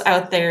see what's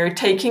out there,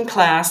 taking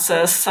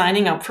classes,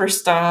 signing up for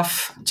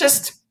stuff.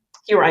 Just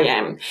here I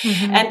am.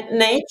 Mm-hmm. And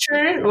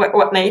nature,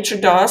 what nature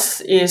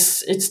does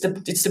is it's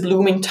the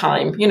blooming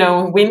time.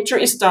 Winter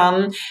is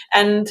done,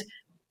 and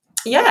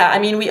yeah, I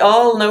mean, we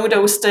all know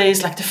those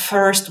days, like the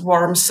first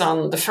warm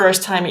sun, the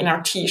first time in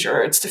our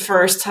t-shirts, the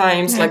first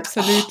times like, oh,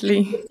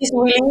 Absolutely. it's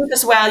relief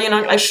as well,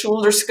 like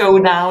shoulders go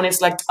down.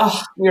 It's like,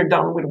 oh, we're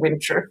done with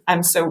winter.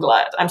 I'm so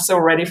glad. I'm so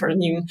ready for a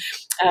new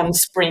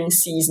spring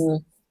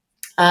season.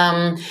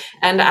 Um,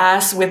 and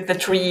as with the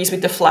trees,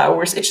 with the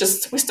flowers,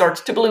 we start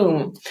to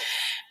bloom.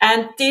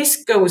 And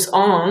this goes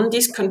on,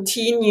 this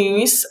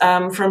continues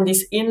from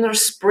this inner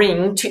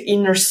spring to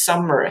inner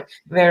summer,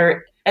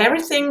 where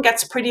everything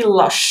gets pretty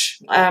lush.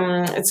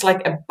 It's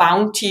like a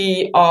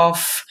bounty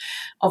of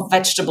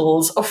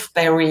vegetables, of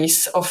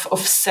berries, of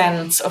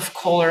scents, of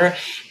color.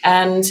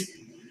 And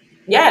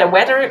yeah, the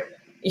weather,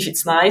 if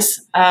it's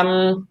nice,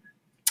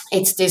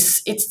 it's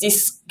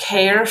this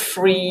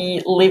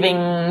carefree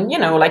living,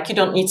 like you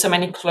don't need so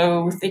many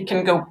clothes, you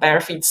can go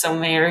barefoot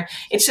somewhere.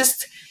 It's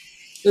just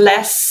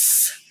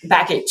less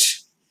baggage,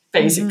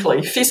 Mm-hmm.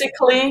 basically,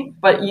 physically,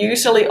 but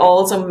usually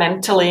also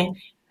mentally.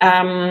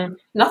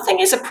 Nothing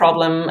is a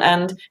problem,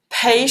 and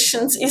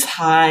patience is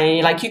high.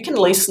 Like you can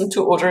listen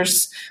to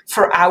others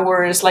for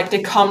hours, like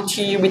they come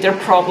to you with their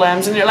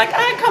problems, and you're like,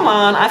 come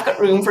on, I've got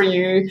room for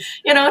you.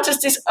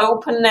 Just this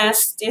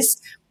openness,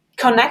 this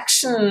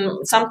connection,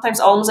 sometimes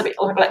almost a bit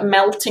like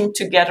melting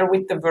together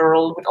with the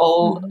world, with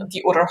all Mm-hmm.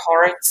 the other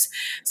hearts,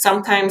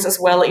 sometimes as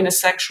well in a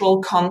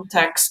sexual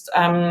context.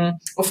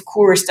 Of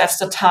course, that's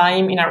the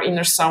time in our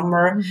inner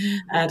summer,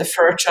 Mm-hmm. the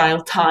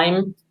fertile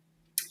time.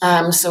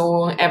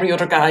 So every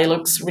other guy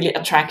looks really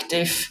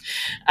attractive.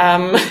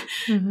 Um,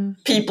 Mm-hmm.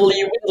 People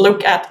you would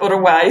look at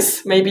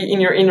otherwise, maybe in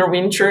your inner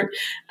winter.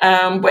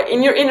 But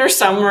in your inner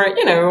summer,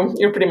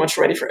 you're pretty much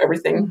ready for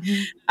everything.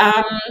 Mm-hmm.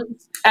 Um,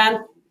 and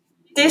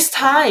this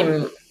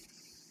time,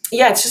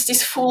 yeah, it's just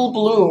this full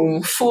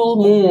bloom, full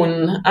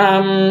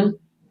moon.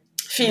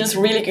 Feels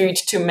really good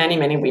to many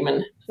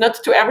women. Not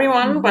to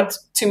everyone, Mm-hmm. but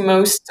to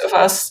most of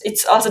us.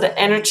 It's also the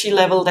energy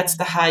level that's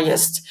the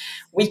highest.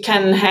 We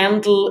can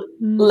handle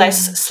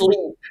less Mm.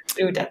 sleep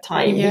through that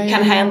time. We Yeah,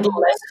 can yeah, handle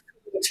yeah. less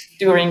food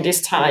during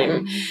this time.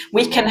 Mm-hmm.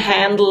 We can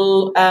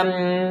handle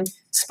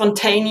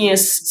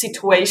spontaneous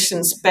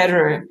situations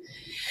better.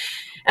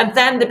 And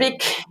then the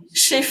big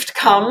shift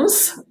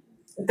comes.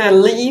 The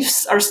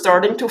leaves are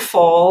starting to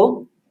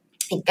fall.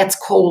 It gets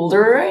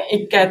colder,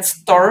 it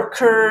gets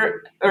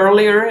darker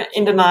earlier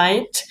in the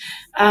night.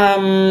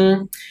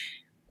 Um,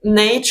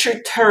 Nature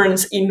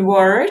turns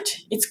inward,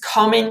 it's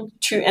coming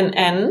to an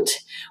end.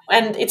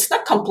 And it's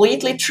not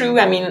completely true.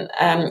 I mean,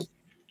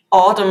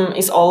 autumn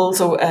is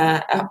also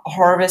a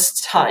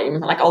harvest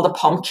time, like all the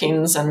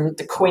pumpkins and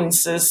the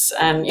quinces,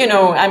 and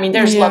I mean,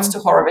 there's lots Yeah. to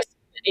harvest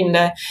in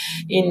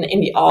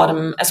the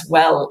autumn as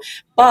well.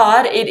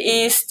 But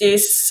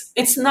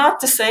it's not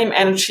the same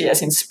energy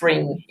as in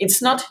spring.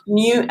 It's not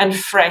new and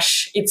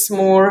fresh. It's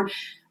more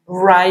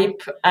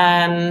ripe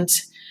and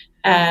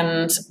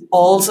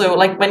also,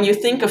 like, when you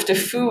think of the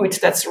food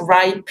that's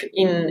ripe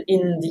in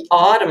the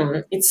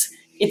autumn,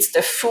 it's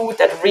the food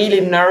that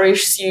really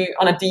nourishes you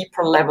on a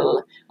deeper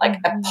level. Like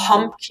a Mm-hmm.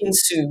 pumpkin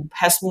soup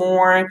has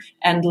more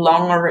and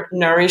longer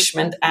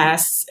nourishment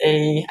as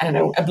I don't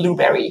know, a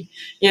blueberry,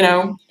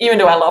 even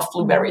though I love Mm-hmm.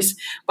 blueberries.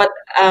 But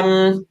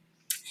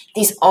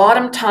this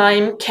autumn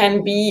time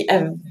can be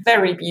a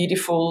very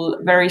beautiful,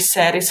 very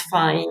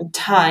satisfying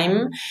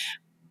time,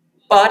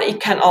 but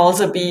it can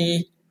also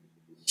be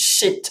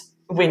shit.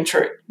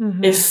 Winter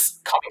Mm-hmm. is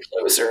coming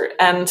closer,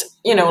 and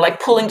like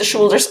pulling the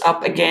shoulders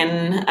up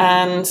again,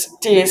 and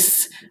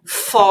this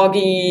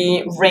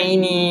foggy,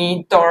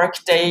 rainy, dark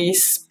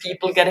days,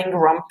 people getting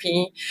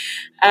grumpy,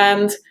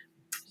 and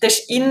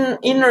this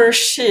inner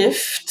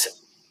shift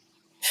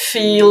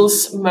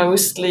feels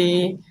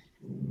mostly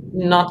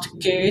not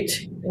good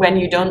when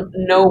you don't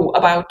know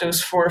about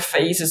those 4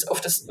 phases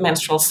of the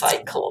menstrual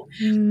cycle.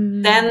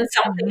 Then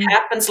something Mm-hmm.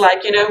 happens,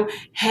 like,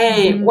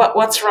 hey, Mm-hmm.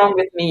 what's wrong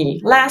with me?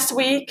 Last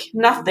week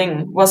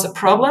nothing was a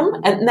problem,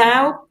 and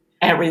now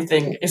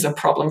everything is a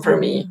problem for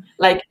me. Mm-hmm.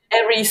 Like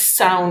every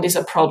sound is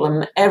a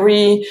problem,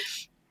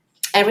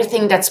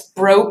 everything that's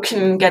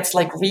broken gets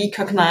like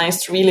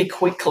recognized really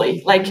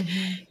quickly. Like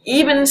Mm-hmm.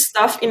 even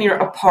stuff in your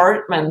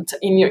apartment,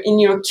 in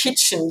your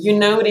kitchen, you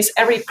notice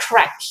every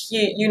crack,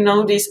 you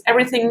notice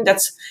everything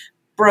that's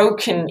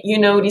broken, you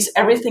notice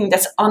everything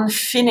that's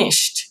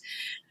unfinished.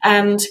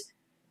 And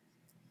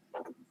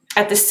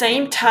at the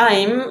same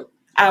time,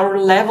 our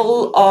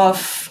level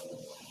of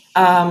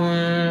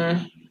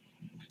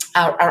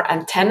our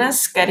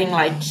antennas getting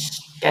like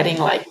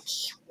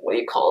what do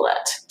you call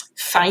that,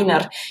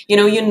 finer.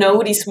 You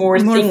notice more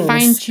More fine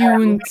things.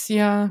 tuned,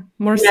 yeah,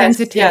 more Yes, yes,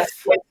 sensitive. yes.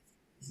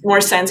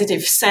 More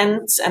sensitive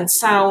scents and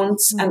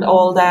sounds and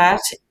all Mm-hmm.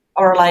 that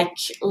are like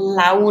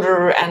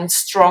louder and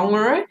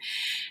stronger.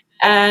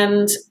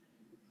 And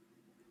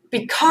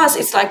because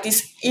it's like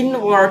this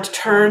inward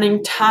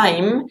turning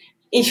time,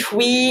 if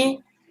we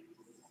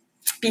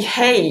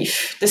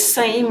behave the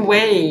same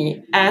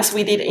way as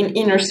we did in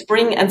inner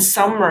spring and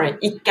summer,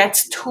 it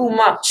gets too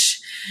much.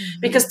 Mm-hmm.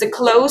 Because the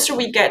closer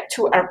we get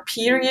to our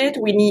period,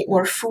 we need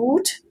more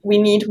food,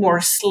 we need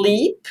more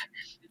sleep,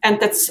 and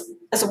that's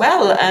as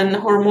well an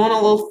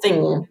hormonal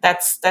thing.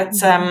 That's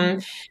Mm-hmm.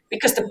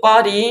 because the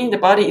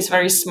body is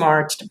very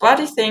smart. The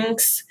body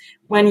thinks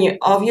when you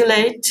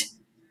ovulate,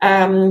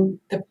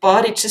 the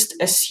body just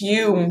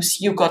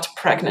assumes you got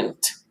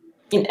pregnant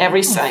in every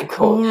Of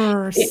cycle. It,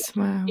 course.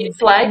 Wow.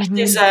 it's like Mm-hmm.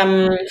 this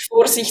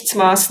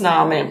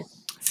Vorsichtsmaßnahme.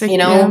 So, You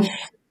yeah. know,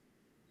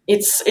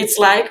 it's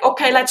like,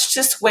 okay, let's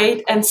just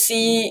wait and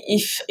see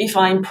if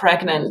I'm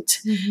pregnant.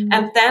 Mm-hmm.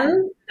 And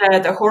then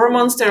the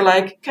hormones, they're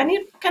like, can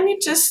you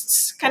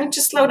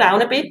just slow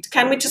down a bit?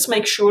 Can we just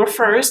make sure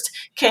first?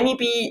 Can you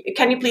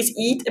please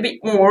eat a bit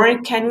more?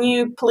 Can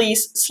you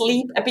please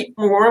sleep a bit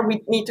more?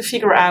 We need to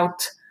figure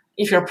out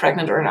if you're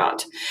pregnant or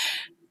not.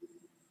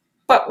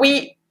 But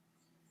we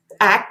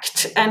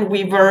act and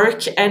we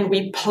work and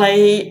we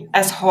play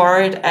as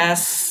hard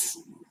as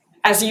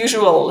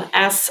usual,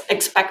 as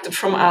expected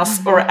from us,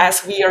 or Mm-hmm.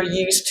 as we are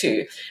used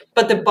to.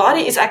 But the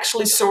body is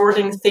actually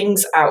sorting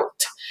things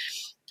out.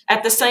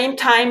 At the same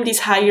time, this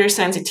higher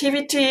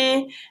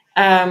sensitivity,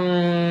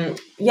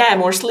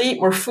 more sleep,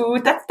 more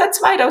food. That's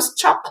why those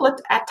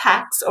chocolate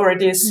attacks or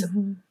this,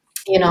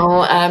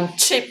 Mm-hmm.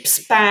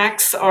 chips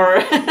bags are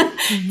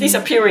Mm-hmm.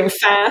 disappearing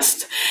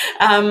fast.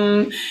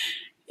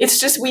 It's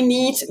just we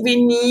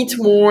need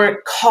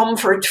more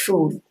comfort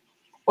food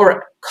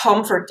or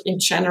comfort in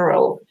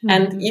general.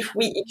 And Mm-hmm. if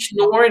we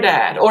ignore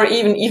that, or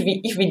even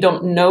if we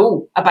don't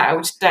know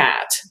about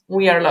that,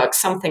 we are like,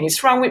 something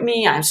is wrong with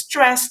me. I'm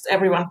stressed.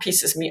 Everyone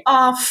pisses me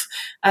off.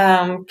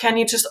 Can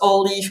you just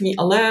all leave me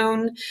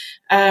alone?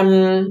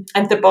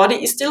 And the body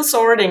is still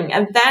sorting.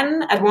 And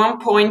then at one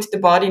point, the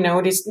body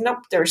noticed,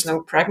 nope, there's no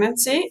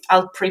pregnancy.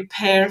 I'll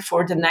prepare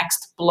for the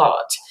next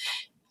blood.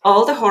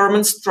 All the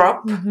hormones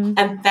drop, Mm-hmm.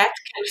 and that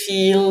can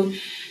feel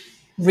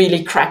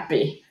really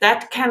crappy.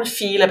 That can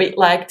feel a bit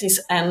like this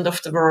end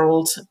of the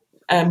world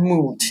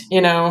mood. It's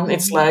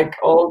Mm-hmm. like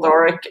all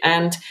dark,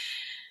 and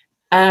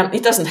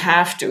it doesn't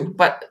have to,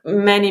 but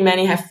many,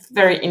 many have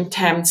very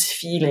intense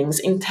feelings,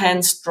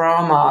 intense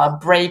drama,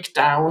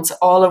 breakdowns,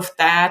 all of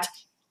that.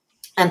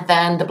 And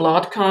then the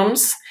blood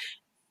comes.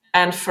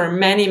 And for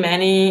many,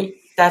 many,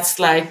 that's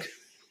like,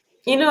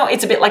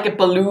 it's a bit like a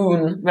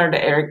balloon where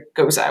the air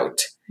goes out.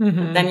 And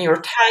Mm-hmm. then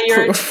you're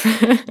tired.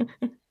 Poof.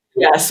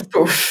 Yes,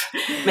 poof.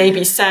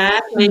 Maybe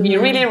sad, maybe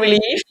Mm-hmm. really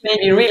relieved,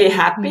 maybe really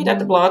happy that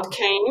the Mm-hmm. blood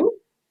came.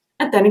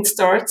 And then it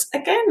starts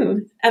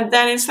again. And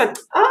then it's like,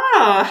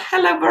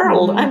 hello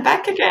world, Mm-hmm. I'm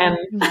back again.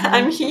 Mm-hmm.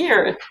 I'm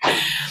here.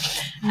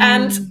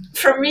 And Mm-hmm.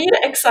 for me,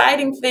 the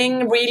exciting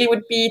thing really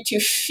would be to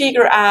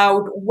figure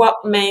out what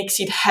makes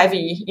it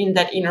heavy in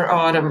that inner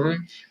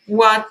autumn.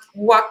 What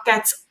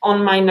gets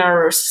on my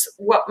nerves?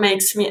 What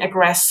makes me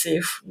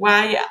aggressive?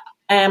 Why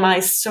am I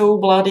so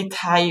bloody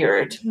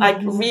tired? Like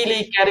Mm-hmm.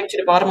 really getting to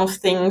the bottom of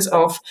things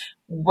of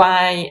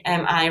why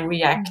am I Mm-hmm.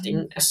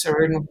 reacting a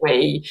certain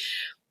way?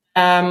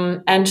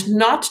 And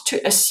not to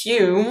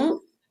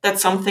assume that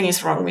something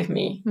is wrong with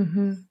me,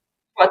 Mm-hmm.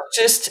 but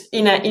just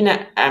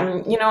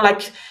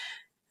like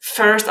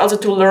first also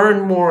to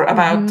learn more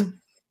about Mm-hmm.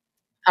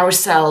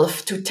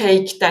 ourselves, to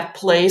take that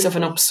place of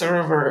an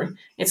observer.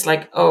 It's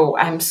like, oh,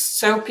 I'm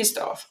so pissed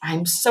off,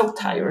 I'm so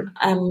tired,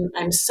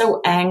 I'm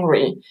so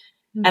angry.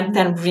 And Mm-hmm.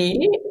 then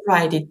really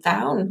write it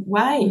down.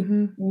 Why?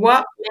 Mm-hmm.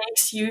 What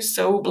makes you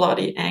so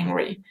bloody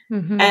angry?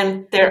 Mm-hmm.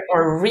 And there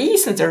are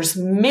reasons, there's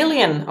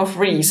million of Mm-hmm.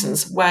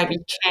 reasons why we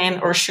can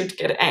or should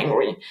get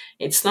angry.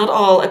 It's not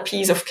all a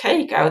piece of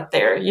cake out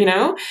there.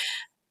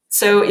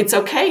 So it's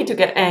okay to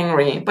get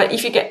angry. But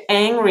if you get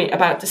angry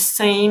about the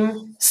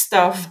same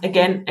stuff Mm-hmm.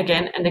 again,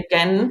 again, and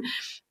again,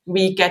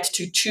 we get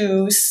to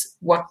choose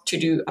what to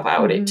do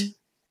about it.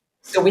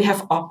 Mm-hmm. So we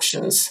have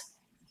options.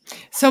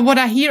 So what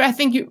I hear, I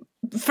think you,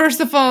 first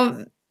of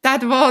all,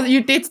 that was,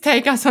 you did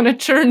take us on a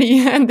journey,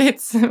 and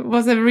it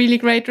was a really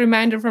great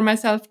reminder for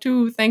myself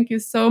too. Thank you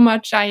so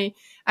much.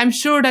 I'm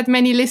sure that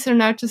many listeners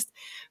now just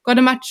got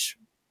a much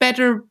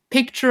better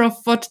picture of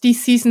what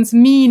these seasons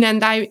mean.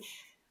 And I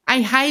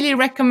highly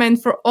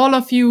recommend for all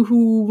of you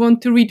who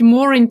want to read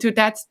more into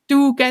that,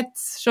 do get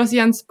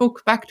Josianne's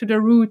book, Back to the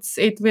Roots.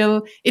 It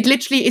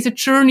literally is a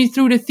journey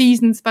through the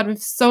seasons, but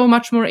with so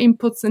much more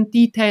inputs and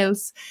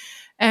details.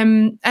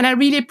 And I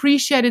really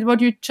appreciated what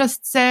you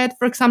just said,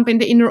 for example, in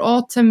the inner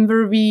autumn,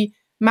 where we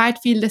might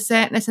feel the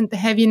sadness and the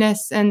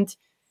heaviness, and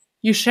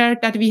you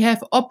shared that we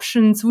have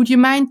options. Would you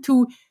mind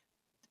to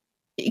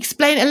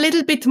explain a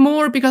little bit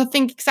more? Because I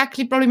think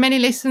exactly probably many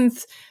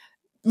listeners,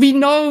 we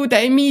know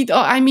they meet,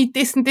 I meet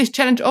this and this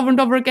challenge over and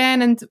over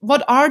again. And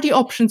what are the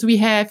options we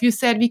have? You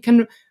said we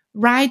can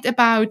write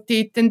about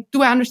it. And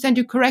do I understand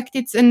you correct?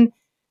 It's an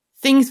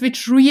things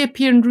which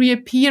reappear and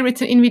reappear.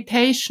 It's an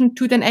invitation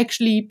to then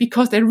actually,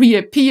 because they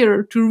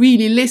reappear, to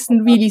really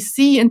listen, really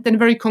see, and then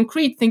very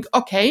concrete think,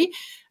 okay,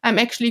 I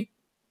actually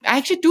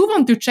do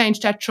want to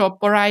change that job,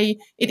 or it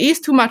is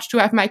too much to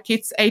have my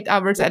kids 8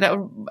 hours at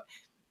a.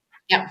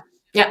 Yeah,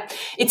 yeah,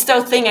 it's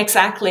the thing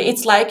exactly.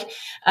 It's like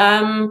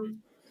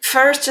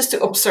first just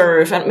to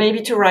observe and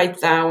maybe to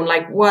write down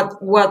like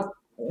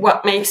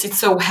what makes it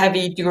so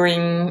heavy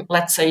during,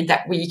 let's say,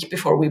 that week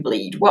before we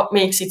bleed. What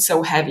makes it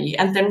so heavy,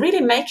 and then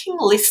really making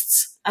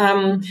lists.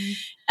 And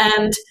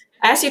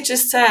as you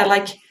just said,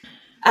 like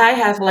I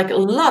have like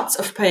lots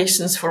of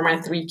patience for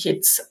my 3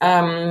 kids,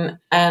 and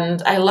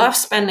I love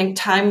spending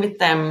time with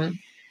them,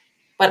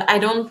 but I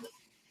don't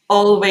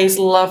always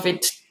love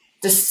it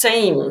the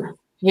same.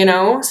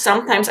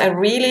 Sometimes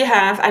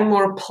I'm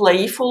more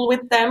playful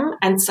with them,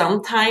 and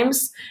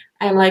sometimes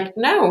I'm like,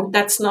 no,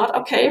 that's not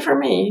okay for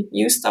me.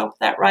 You stop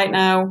that right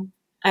now.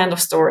 End of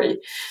story.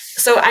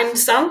 So I'm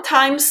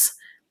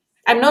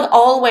not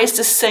always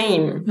the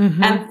same.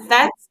 And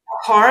that's the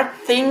hard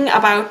thing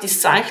about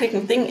this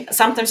cycling thing.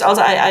 Sometimes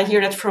also I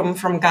hear that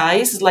from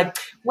guys. It's like,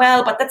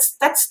 well, but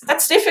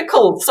that's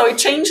difficult. So it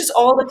changes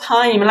all the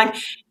time. And like,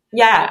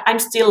 yeah, I'm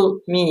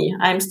still me.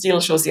 I'm still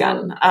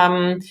Josianne.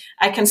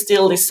 I can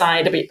still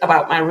decide a bit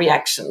about my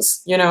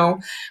reactions.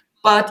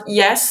 But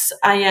yes,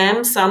 I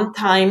am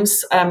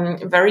sometimes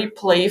very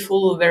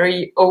playful,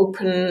 very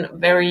open,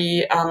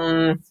 very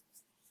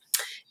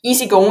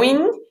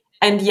easygoing.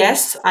 And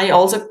yes, I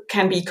also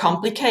can be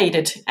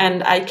complicated,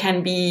 and I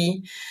can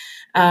be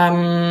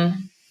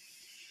um,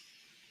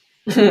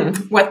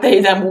 what they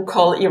then would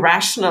call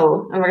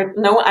irrational. I'm like,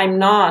 no, I'm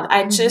not.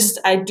 I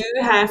do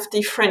have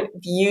different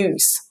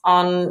views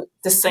on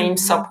the same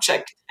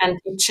subject, and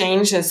it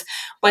changes,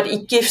 but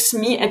it gives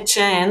me a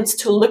chance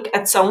to look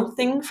at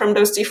something from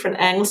those different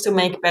angles to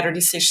make better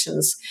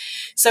decisions.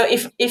 So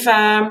if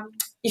a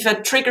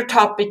trigger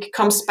topic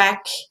comes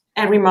back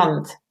every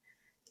month,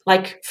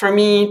 like for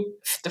me,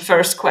 the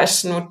first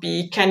question would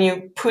be, can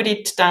you put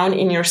it down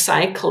in your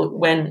cycle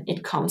when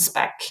it comes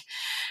back?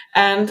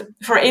 And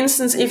for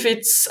instance, if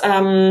it's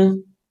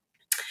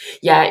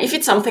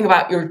something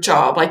about your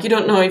job, like you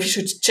don't know if you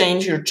should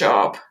change your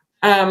job.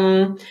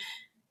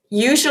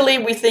 Usually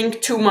we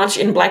think too much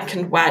in black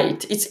and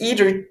white. It's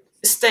either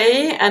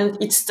stay and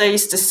it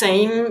stays the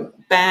same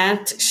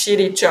bad,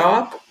 shitty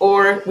job,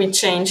 or we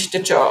change the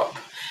job.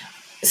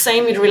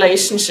 Same with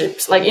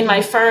relationships. Like in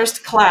my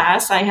first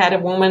class, I had a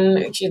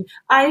woman.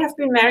 I have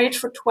been married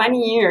for 20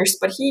 years,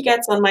 but he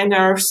gets on my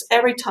nerves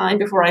every time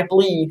before I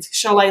bleed.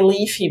 Shall I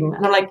leave him?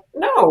 And I'm like,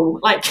 no.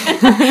 Like,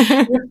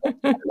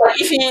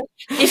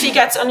 if he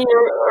gets on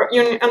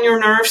your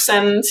nerves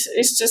and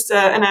is just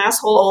an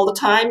asshole all the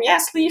time,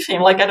 yes, leave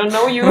him. Like, I don't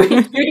know you.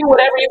 You do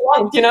whatever you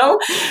want.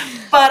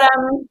 But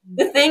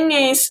the thing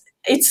is,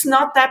 it's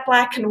not that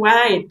black and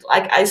white.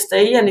 Like I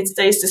stay and it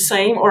stays the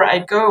same, or I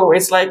go.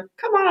 It's like,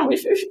 come on,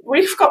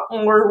 we've got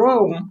more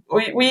room.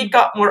 We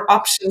got more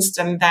options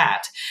than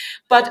that.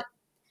 But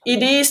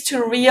it is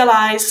to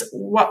realize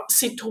what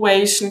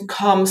situation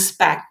comes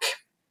back.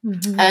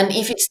 And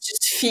if it's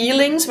just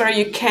feelings where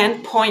you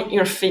can't point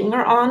your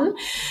finger on,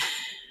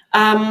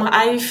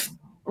 I've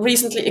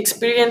recently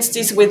experienced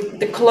this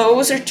with the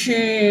closer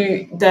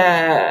to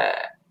the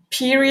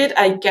period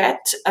I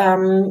get,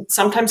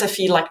 sometimes I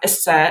feel like a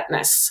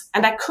sadness.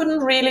 And I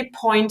couldn't really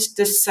point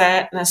the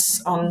sadness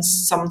on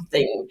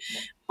something.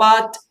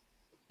 But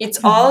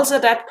it's also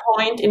that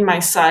point in my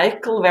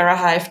cycle where I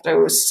have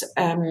those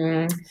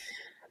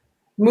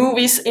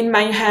movies in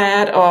my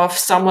head of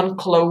someone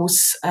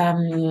close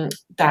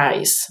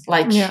dies,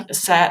 like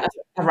sadness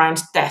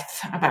around death,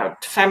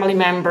 about family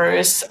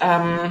members,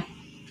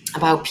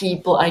 about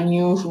people I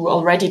knew who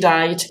already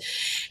died.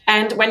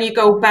 And when you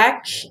go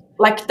back,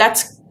 like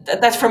that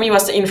for me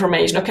was the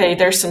information. Okay,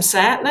 there's some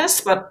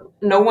sadness, but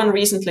no one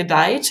recently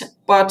died,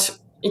 but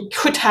it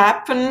could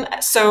happen.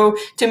 So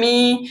to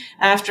me,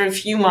 after a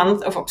few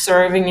months of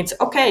observing, it's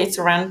okay, it's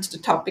around the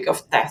topic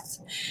of death.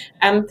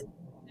 And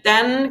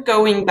then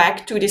going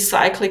back to the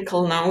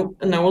cyclical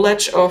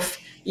knowledge of,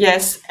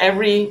 yes,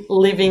 every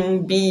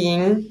living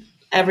being,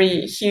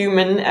 every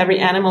human, every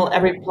animal,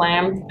 every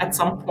plant at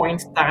some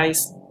point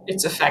dies.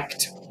 It's a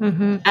fact.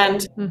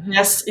 And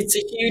yes, it's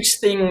a huge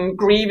thing.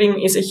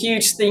 Grieving is a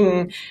huge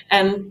thing.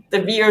 And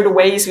the weird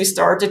ways we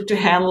started to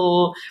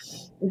handle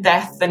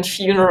death and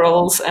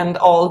funerals and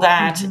all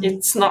that,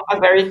 it's not a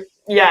very,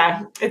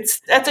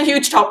 that's a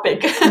huge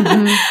topic. We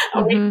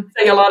can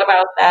say a lot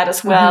about that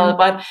as well.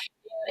 But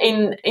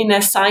in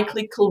a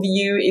cyclical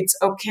view, it's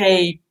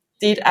okay.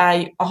 Did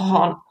I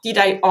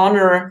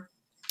honor,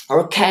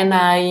 or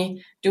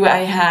do I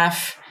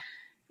have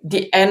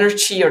the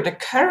energy or the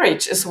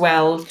courage as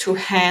well to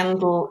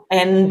handle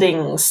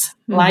endings,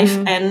 life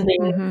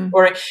endings,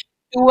 or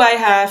do I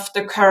have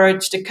the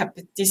courage, the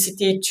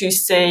capacity to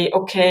say,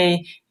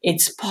 okay,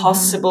 it's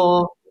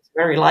possible,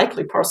 very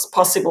likely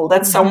possible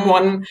that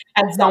someone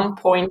at some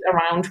point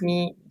around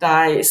me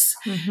dies.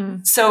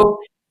 So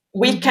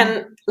we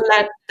can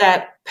let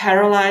that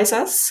paralyze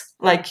us,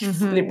 like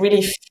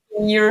really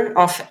fear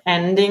of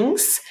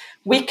endings.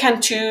 We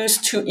can choose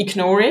to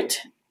ignore it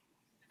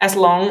as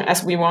long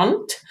as we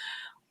want,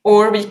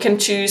 or we can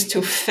choose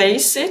to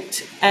face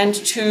it and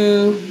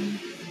to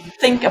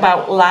think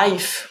about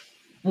life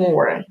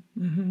more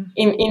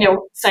in a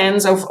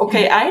sense of,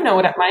 okay, I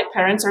know that my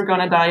parents are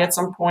going to die at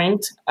some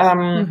point.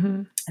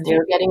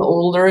 They're getting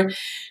older.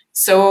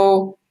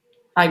 So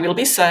I will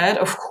be sad,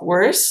 of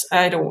course.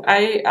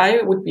 I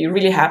would be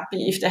really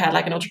happy if they had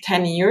like another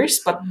 10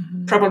 years, but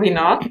probably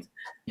not.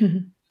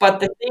 But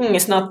the thing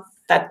is not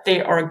that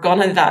they are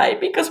gonna die,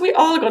 because we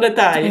all gonna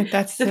die.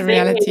 That's The the thing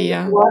reality, is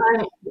yeah.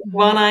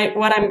 what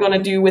I'm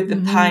gonna do with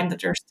the time that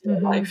they're still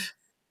alive.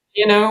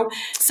 You know?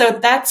 So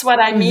that's what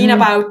I mean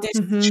about this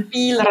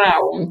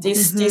Spielraum,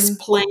 this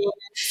playing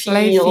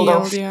field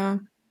of, Playfield, yeah.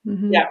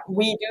 yeah,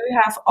 we do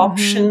have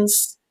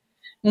options,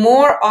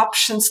 more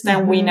options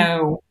than we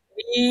know.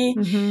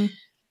 We,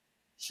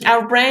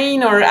 our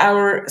brain or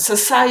our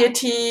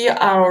society,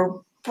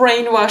 our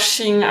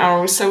brainwashing,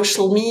 our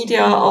social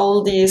media,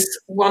 all these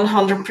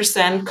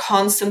 100%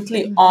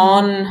 constantly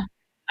on,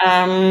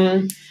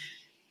 um,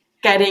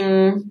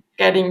 getting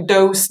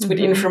dosed with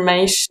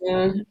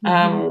information,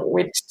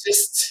 with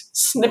just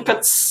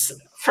snippets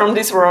from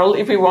this world,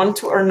 if we want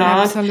to or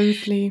not,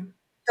 Absolutely.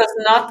 does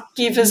not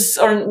give us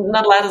or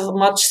not let us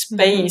much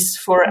space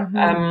for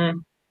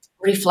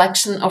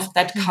reflection of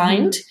that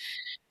kind.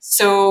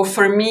 So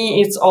for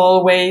me, it's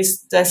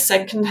always the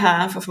second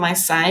half of my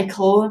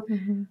cycle,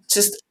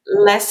 just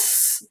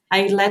less,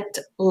 I let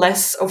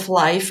less of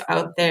life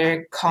out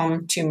there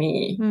come to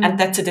me. And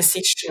that's a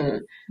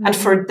decision. And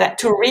for that,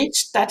 to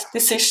reach that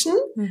decision,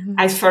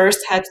 I first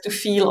had to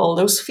feel all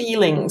those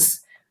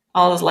feelings.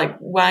 I was like,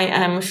 why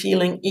I'm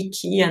feeling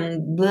icky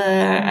and blah,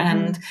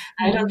 and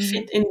I don't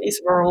fit in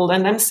this world,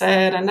 and I'm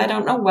sad, and I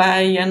don't know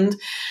why, and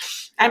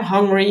I'm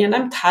hungry, and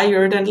I'm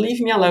tired, and leave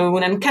me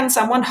alone, and can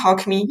someone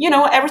hug me? You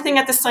know, everything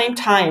at the same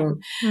time.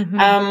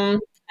 And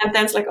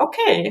then it's like,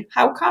 okay,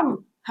 how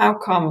come? How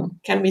come?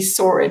 Can we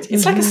sort it?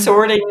 It's like a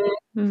sorting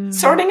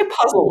a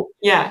puzzle.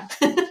 Yeah.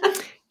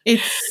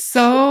 It's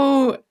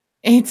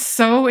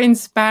so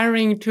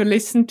inspiring to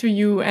listen to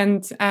you,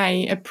 and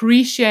I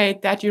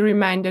appreciate that you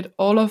reminded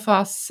all of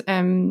us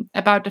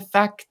about the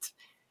fact,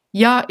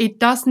 yeah, it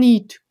does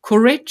need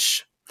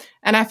courage,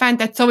 and I find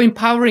that so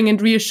empowering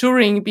and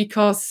reassuring,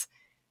 because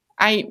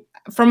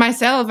for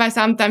myself, I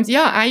sometimes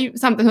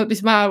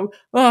notice, wow,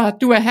 oh,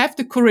 do I have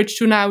the courage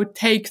to now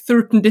take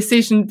certain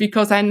decisions,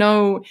 because I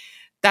know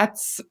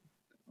that's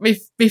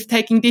with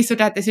taking this or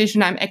that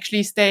decision, I'm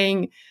actually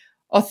staying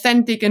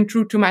authentic and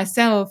true to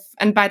myself.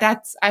 And by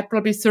that, I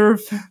probably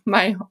serve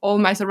all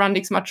my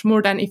surroundings much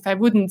more than if I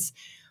wouldn't.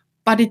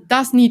 But it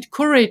does need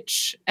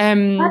courage.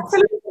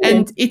 Absolutely.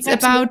 And it's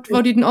about Absolutely.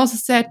 what Eden also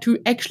said, to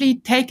actually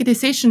take a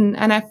decision.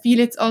 And I feel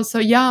it's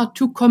also,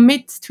 to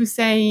commit, to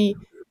say,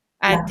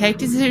 I Yeah. take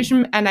this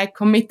decision and I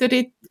commit to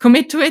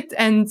it.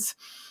 And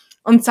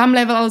on some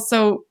level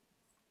also,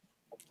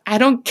 I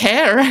don't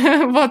care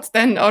what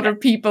then other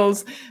people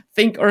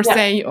think or Yeah.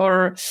 say,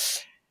 or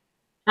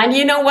And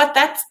you know what?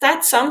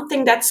 That's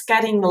something that's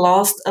getting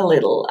lost a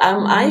little.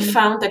 I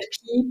found that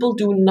people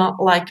do not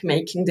like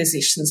making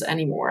decisions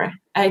anymore.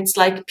 It's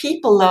like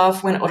people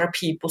love when other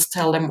people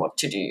tell them what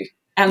to do,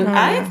 and oh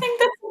I yeah, think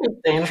that's a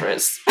bit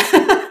dangerous.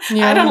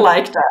 I don't yeah,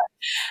 like that.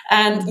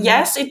 And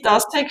yes, it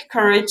does take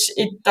courage.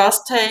 It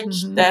does take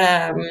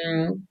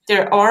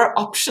there are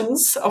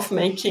options of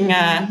making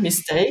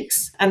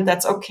mistakes, and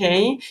that's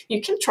okay.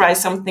 You can try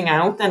something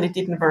out and it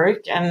didn't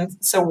work, and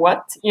so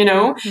what, you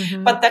know?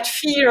 But that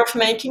fear of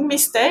making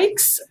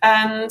mistakes,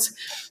 and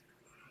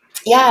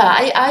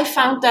yeah, I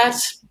found that,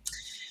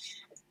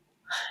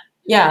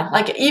 yeah,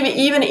 like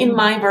even in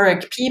my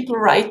work, people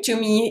write to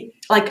me,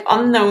 like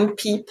unknown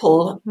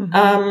people,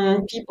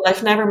 people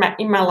I've never met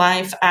in my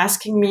life,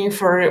 asking me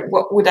for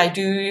what would I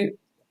do,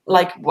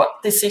 like what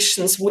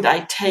decisions would I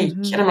take,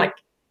 and I'm like,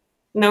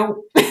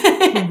 no,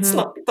 it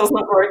does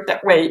not work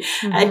that way.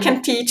 I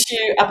can teach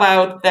you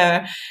about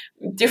the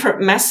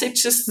different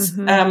messages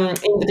in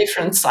the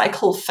different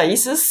cycle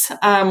phases,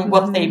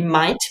 what they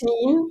might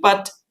mean,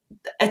 but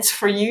it's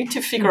for you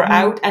to figure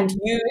out, and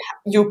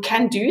you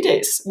can do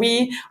this.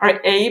 We are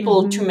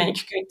able to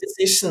make good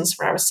decisions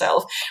for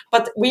ourselves,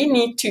 but we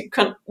need to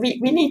we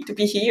need to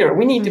be here.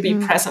 We need to be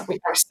present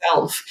with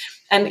ourselves.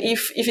 And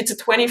if it's a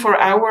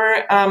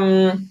 24-hour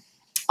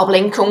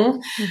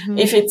Ablenkung,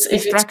 if it's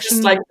just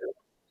distraction. like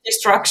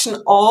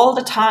distraction all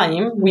the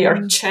time, we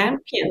are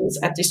champions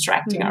at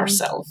distracting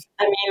ourselves.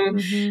 I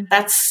mean,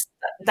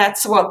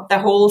 that's what the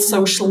whole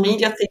social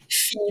media thing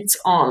feeds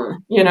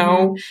on, you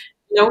know.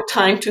 No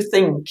time to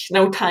think,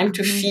 no time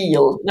to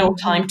feel, no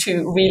time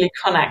to really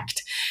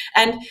connect.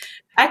 And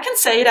I can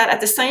say that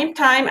at the same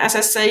time, as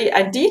I say,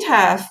 I did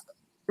have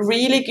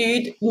really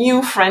good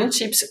new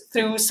friendships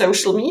through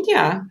social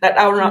media that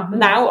are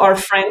now our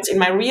friends in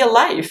my real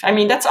life. I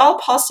mean, that's all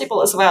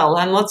possible as well.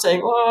 I'm not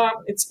saying, oh,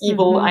 it's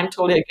evil. I'm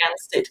totally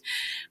against it.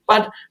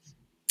 But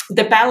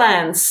the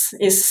balance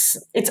it's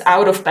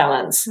out of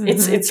balance.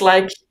 It's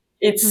like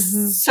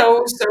it's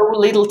so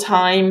little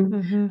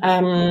time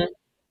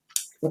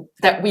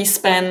that we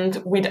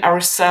spend with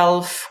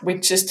ourselves,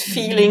 with just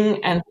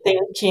feeling and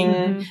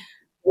thinking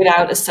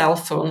without a cell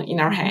phone in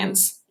our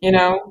hands, you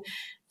know?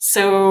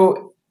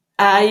 So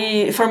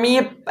for me,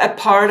 a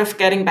part of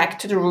getting back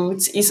to the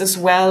roots is as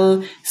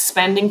well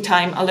spending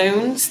time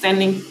alone,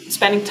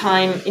 spending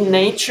time in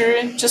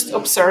nature, just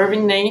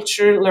observing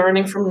nature,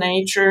 learning from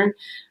nature,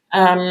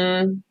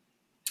 um,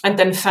 and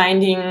then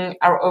finding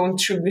our own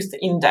truth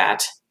in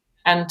that.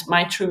 And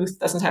my truth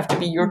doesn't have to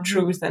be your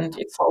truth, and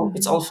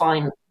it's all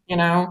fine, you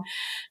know.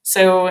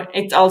 So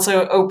it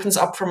also opens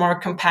up for more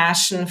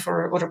compassion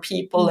for other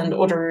people and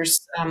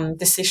others'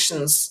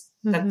 decisions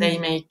that they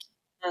make.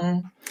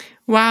 Mm.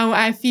 Wow,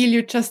 I feel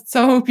you just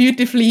so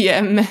beautifully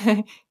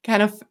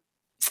kind of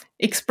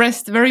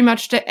expressed very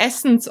much the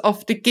essence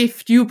of the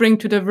gift you bring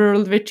to the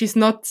world, which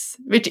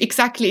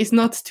exactly is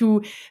not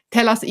to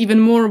tell us even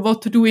more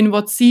what to do in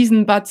what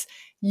season, but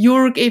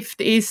your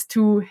gift is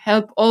to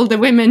help all the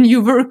women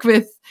you work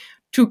with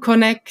to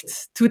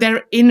connect to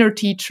their inner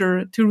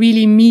teacher, to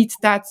really meet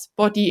that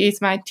body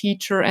is my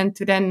teacher, and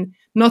to then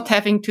not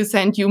having to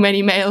send you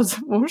many mails,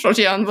 oh,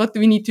 Josianne, what do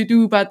we need to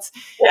do? But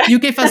Yeah. you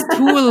give us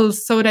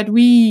tools so that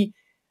we,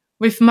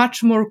 with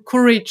much more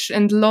courage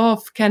and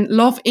love, can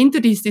love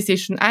into this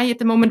decision. I, at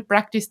the moment,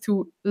 practice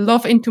to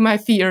love into my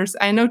fears.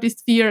 I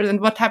noticed fears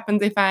and what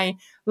happens if I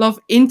love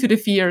into the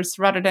fears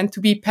rather than to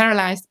be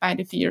paralyzed by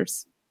the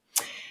fears.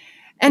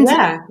 And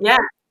Yeah.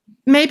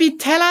 maybe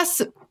tell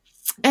us,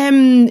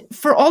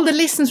 for all the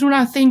listeners who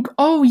now think,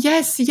 oh,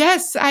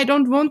 yes, I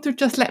don't want to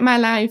just let my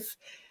life,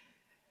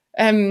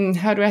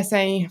 how do I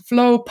say,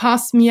 flow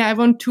past me. I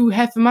want to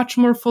have much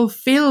more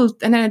fulfilled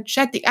and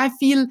energetic. I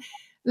feel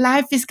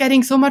life is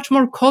getting so much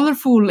more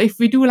colorful if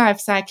we do life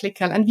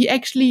cyclical, and we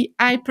actually,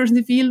 I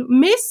personally feel,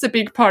 miss a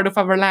big part of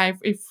our life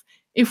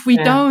if we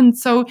don't.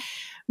 So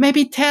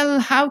maybe tell,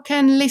 how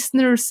can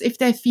listeners, if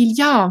they feel,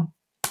 yeah,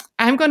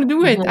 I'm going to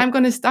do it, I'm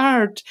going to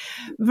start,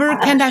 where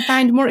can I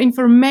find more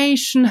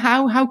information?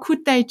 How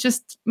could they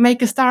just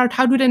make a start?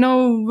 How do they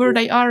know where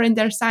they are in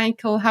their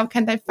cycle? How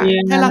can they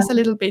tell us a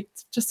little bit,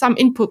 just some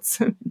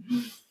inputs?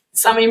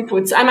 Some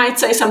inputs. I might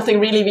say something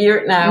really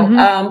weird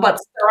now, but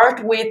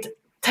start with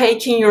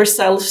taking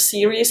yourself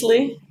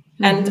seriously,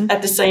 and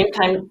at the same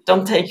time,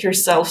 don't take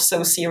yourself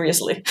so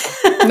seriously.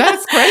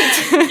 That's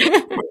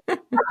great.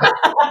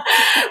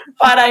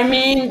 But I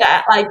mean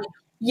that, like,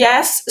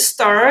 yes,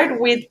 start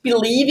with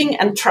believing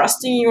and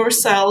trusting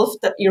yourself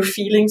that your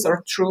feelings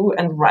are true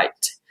and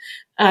right.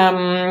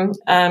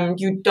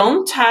 You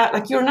don't have,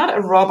 like, you're not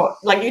a robot.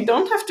 Like, you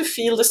don't have to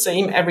feel the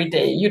same every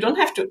day. You don't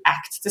have to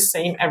act the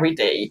same every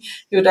day.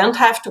 You don't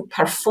have to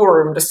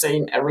perform the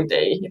same every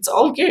day. It's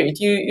all good.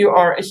 You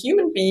are a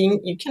human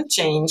being. You can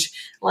change.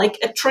 Like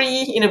a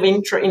tree in a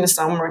winter, in a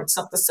summer, it's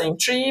not the same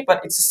tree, but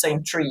it's the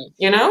same tree,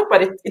 you know,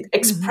 but it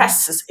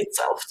expresses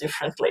itself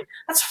differently.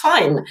 That's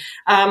fine.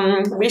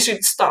 We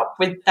should stop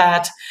with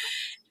that.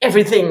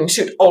 Everything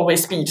should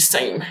always be the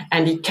same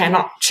and it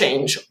cannot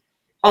change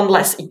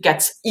unless it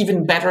gets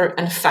even better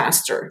and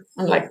faster.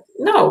 I'm like,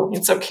 no,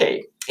 it's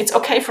okay. It's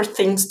okay for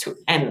things to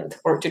end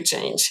or to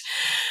change.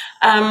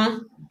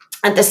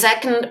 And the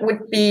second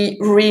would be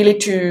really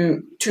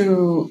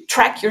to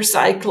track your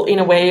cycle in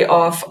a way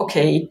of,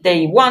 okay,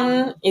 day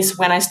one is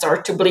when I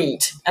start to bleed,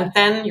 and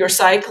then your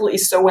cycle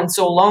is so and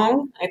so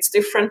long. It's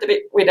different a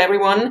bit with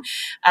everyone.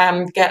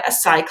 Get a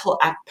cycle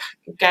app,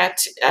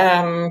 get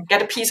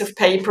a piece of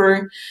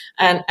paper,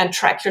 and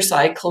track your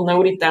cycle.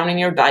 Note it down in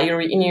your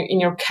diary, in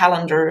your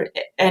calendar,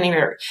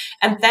 anywhere,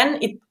 and then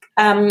it.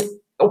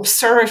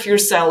 Observe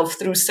yourself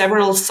through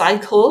several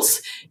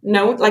cycles.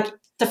 Note, like,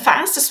 the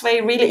fastest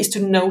way really is to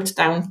note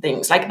down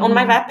things. Like on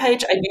my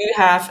webpage, I do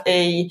have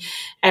a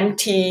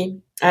empty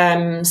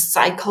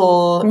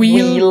cycle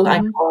wheel,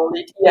 I call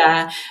it,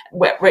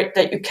 where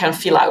that you can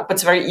fill out, but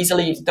it's very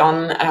easily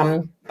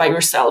done by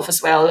yourself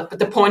as well. But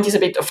the point is a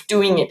bit of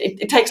doing it.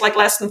 It takes like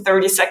less than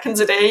 30 seconds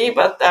a day,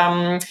 but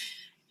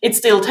it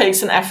still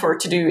takes an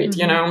effort to do it,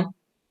 you know,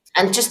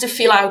 and just to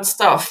fill out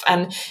stuff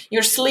and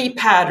your sleep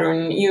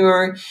pattern,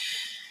 your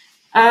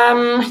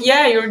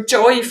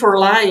joy for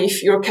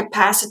life, your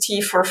capacity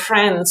for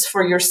friends,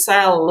 for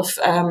yourself,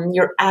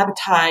 your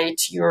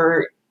appetite,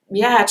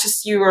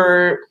 just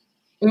your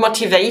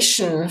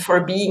motivation for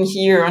being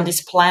here on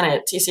this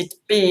planet. Is it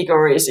big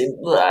or is it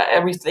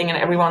everything and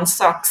everyone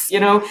sucks?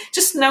 You know,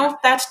 just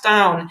note that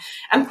down.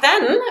 And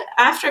then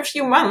after a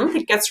few months,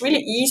 it gets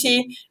really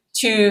easy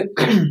to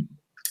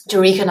to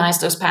recognize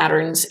those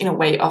patterns in a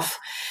way of,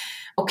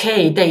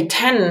 okay, day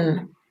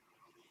 10.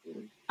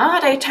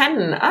 Day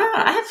 10.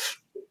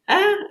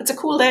 It's a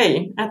cool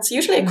day. That's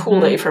usually a cool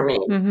day for me.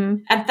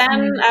 And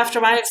then after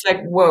a while, it's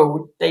like,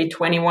 whoa, day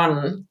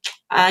 21.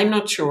 I'm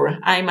not sure.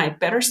 I might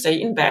better stay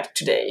in bed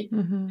today.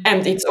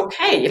 And it's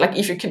okay. Like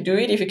if you can do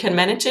it, if you can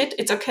manage it,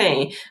 it's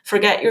okay.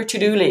 Forget your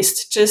to-do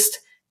list. Just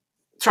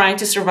try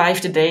to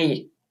survive the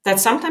day.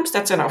 Sometimes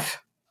that's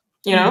enough,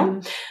 you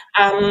know?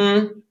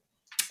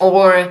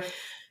 Or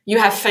you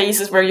have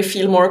phases where you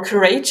feel more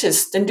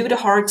courageous, then do the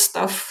hard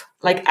stuff.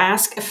 Like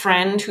ask a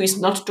friend who is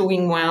not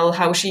doing well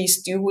how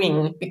she's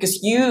doing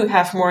because you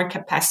have more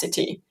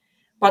capacity.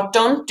 But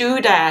don't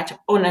do that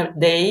on a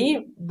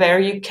day where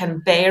you can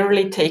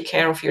barely take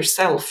care of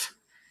yourself,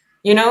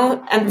 you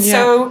know? And Yeah.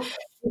 so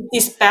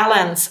this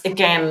balance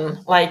again,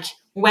 like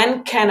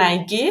when can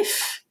I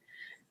give?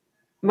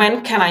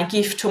 When can I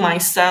give to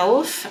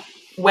myself?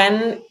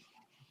 When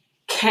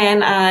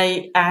can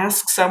I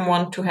ask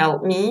someone to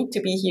help me, to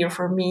be here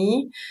for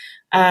me?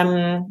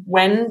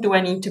 When do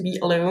I need to be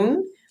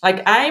alone?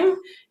 Like I'm,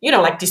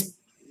 like this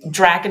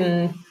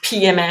dragon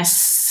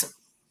PMS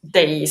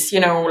days,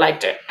 like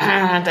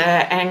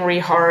the angry,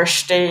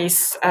 harsh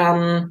days.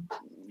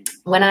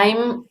 When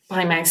I'm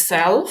by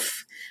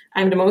myself,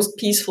 I'm the most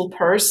peaceful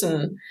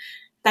person.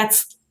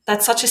 That's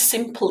such a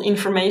simple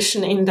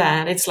information in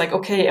that it's like,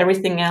 okay,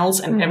 everything else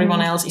and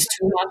everyone else is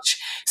too much.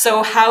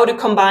 So how to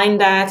combine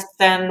that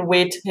then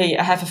with, hey,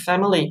 I have a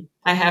family,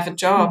 I have a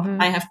job,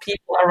 I have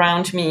people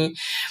around me.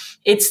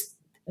 It's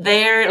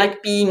there,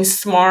 like being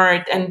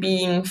smart and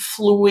being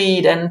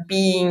fluid and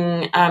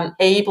being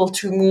able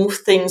to move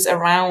things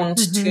around,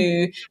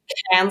 to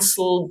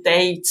cancel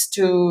dates,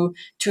 to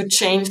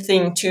change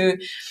things, to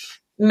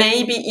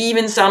maybe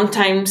even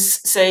sometimes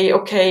say,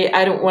 okay,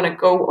 I don't want to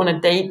go on a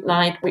date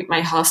night with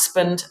my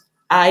husband.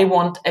 I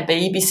want a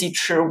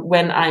babysitter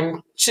when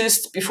I'm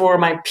just before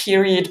my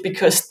period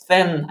because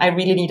then I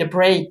really need a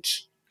break.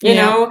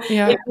 Yeah. It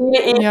Yeah.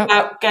 really is Yeah.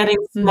 about getting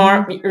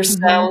smart with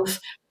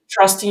yourself,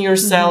 trusting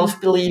yourself,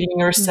 believing in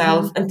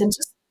yourself, and then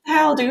just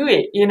hell do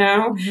it.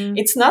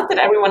 It's not that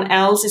everyone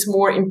else is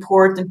more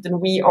important than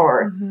we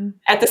are.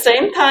 At the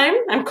same time,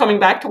 I'm coming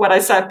back to what I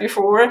said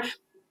before,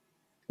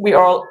 we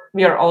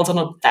are also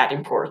not that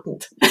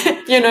important.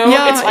 It's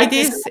Yeah, it like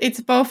this is. It's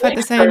both at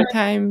the mixture, same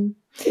time.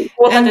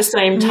 both at the And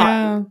same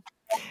time.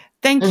 yeah,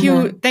 thank you.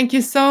 Hmm. Thank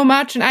you so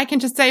much. And I can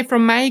just say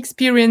from my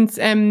experience,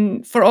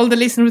 for all the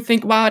listeners who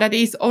think, wow, that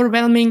is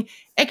overwhelming.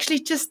 Actually,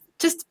 just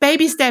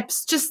baby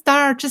steps, just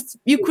start,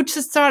 you could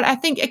just start. I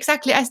think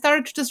exactly. I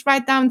started to just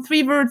write down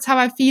 3 words, how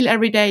I feel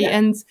every day. Yeah,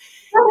 And that's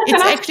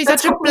it's enough. actually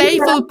That's such a completely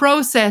playful enough.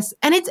 process,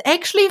 and it's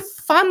actually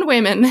fun,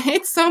 women.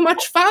 It's so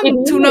much It fun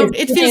to know. is.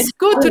 It It feels is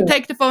good to fun.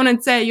 take the phone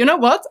and say, you know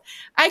what,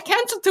 I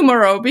cancel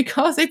tomorrow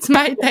because it's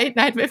my date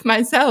night with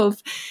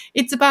myself.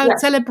 It's Yeah. about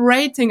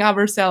celebrating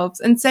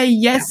ourselves and say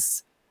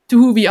yes to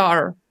who we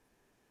are.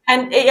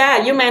 And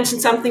yeah, you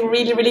mentioned something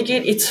really, really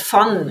good. It's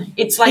fun.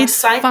 It's like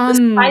It's the fun.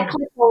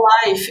 cyclical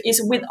life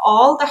is with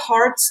all the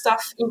hard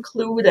stuff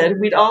included,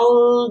 with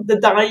all the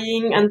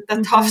dying and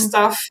the tough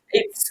stuff.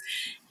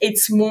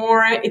 It's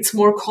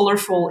more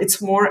colorful.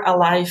 It's more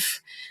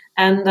alive,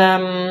 and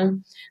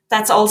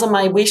that's also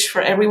my wish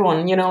for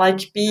everyone.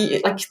 Like be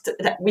like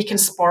that we can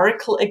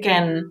sparkle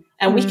again,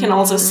 and we can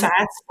also Mm.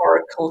 sad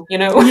sparkle.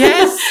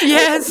 Yes,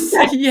 yes,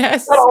 Not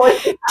yes. always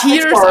happy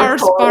Tears are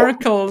sparkle.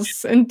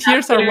 sparkles and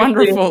tears are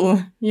Absolutely.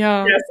 wonderful.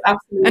 Yeah. Yes, And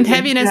absolutely.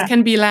 heaviness Yeah.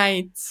 can be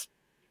light.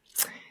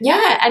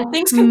 Yeah, and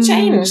things can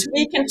change. Mm.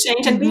 We can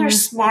change, and we are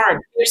Mhm. smart.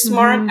 We're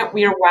smart, Mhm. and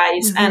we are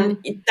wise, and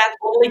Mhm. that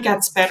only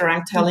gets better.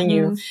 I'm telling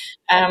you.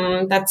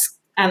 Mhm.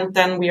 And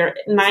then we are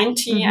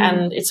 90, Mhm.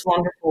 and it's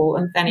wonderful,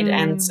 and then it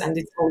ends, Mm. and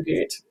it's all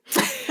good.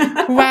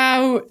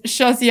 Wow,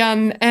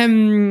 Josianne,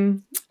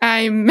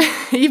 I'm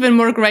even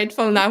more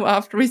grateful now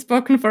after we've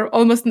spoken for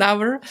almost an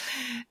hour.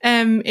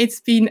 It's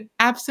been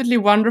absolutely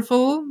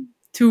wonderful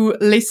to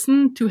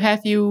listen, to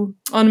have you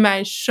on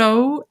my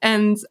show,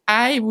 and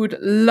I would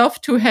love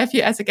to have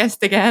you as a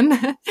guest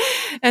again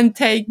and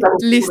take That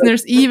would be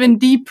listeners great. even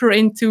deeper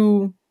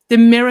into the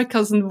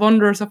miracles and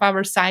wonders of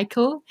our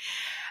cycle.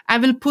 I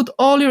will put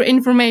all your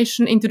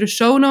information into the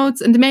show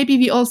notes, and maybe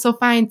we also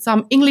find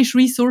some English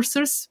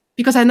resources,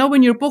 because I know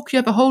in your book you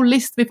have a whole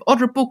list with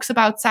other books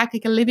about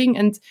cyclical living,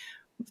 and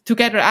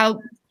together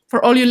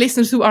for all you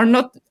listeners who are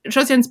not,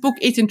 Josianne's book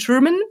is in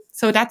German,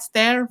 so that's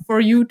there for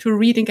you to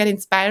read and get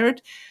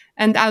inspired.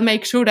 And I'll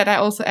make sure that I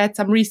also add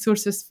some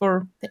resources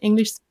for the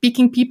English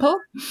speaking people.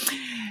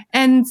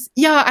 And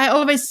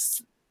yeah,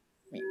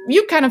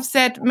 you kind of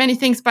said many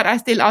things, but I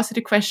still ask you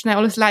the question. I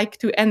always like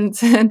to end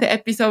the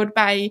episode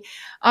by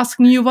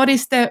asking you, what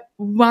is the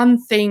one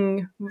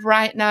thing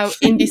right now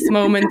in this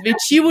moment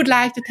which you would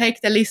like to take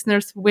the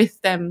listeners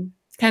with them?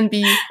 Can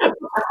be, A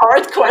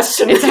hard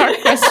question. it's a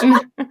hard question.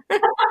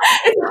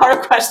 It's a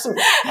hard question,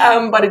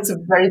 but it's a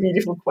very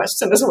beautiful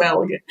question as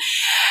well.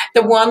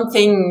 The one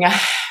thing,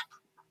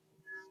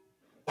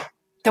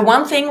 the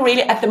one thing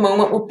really at the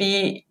moment would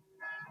be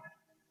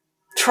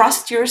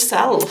trust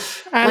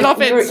yourself. I Like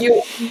love it.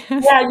 Yes.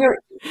 you're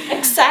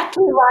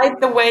exactly right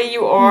the way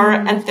you are,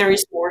 Hmm. and there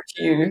is more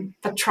to you.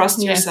 But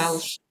trust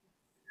yourself. Yes.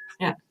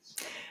 Yeah.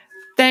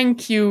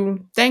 Thank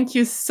you. Thank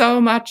you so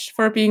much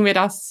for being with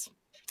us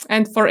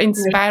and for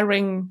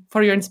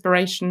your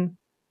inspiration.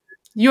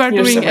 You are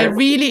You're so doing a very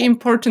really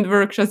important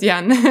work,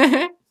 Josianne.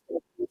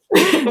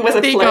 It was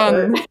a Dig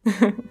pleasure.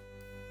 on.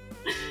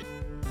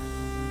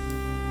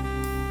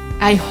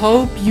 I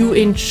hope you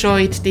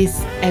enjoyed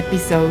this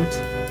episode.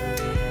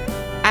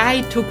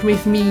 I took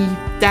with me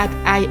that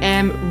I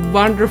am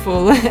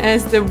wonderful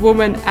as the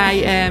woman I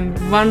am,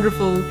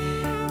 wonderful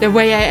the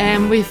way I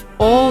am, with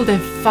all the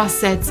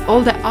facets,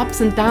 all the ups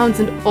and downs,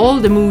 and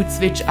all the moods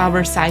which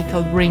our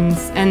cycle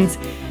brings, and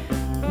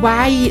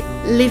why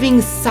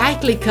living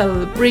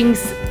cyclical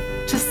brings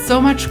just so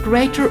much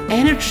greater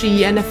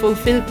energy and a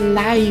fulfilled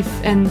life.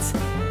 And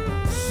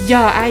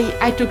yeah,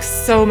 I took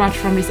so much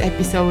from this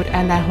episode,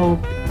 and I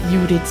hope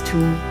you did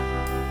too.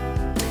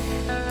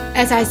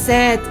 As I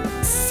said,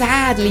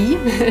 sadly,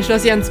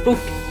 Josianne's book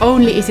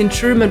only is in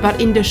German,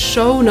 but in the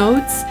show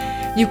notes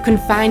you can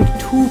find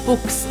 2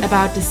 books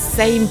about the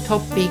same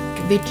topic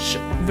which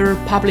were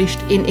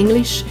published in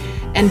English,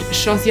 and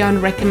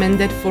Josianne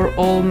recommended for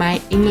all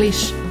my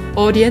English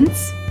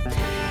audience.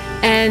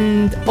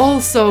 And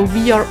also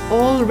we are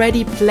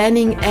already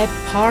planning a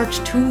part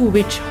 2,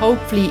 which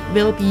hopefully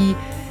will be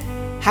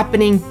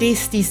happening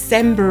this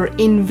December,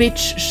 in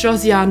which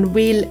Josianne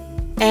will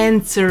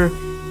answer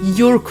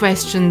your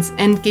questions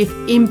and give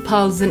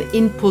impulse and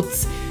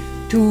inputs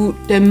to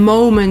the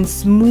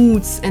moments,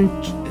 moods, and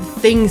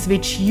things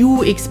which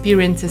you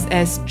experience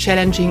as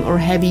challenging or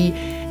heavy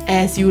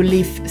as you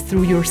live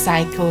through your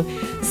cycle.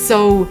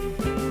 So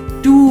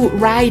do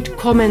write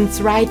comments,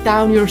 write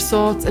down your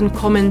thoughts and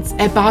comments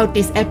about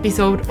this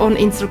episode on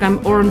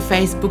Instagram or on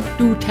Facebook.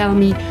 Do tell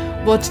me,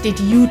 what did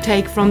you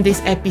take from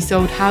this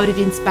episode? How did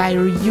it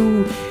inspire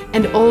you?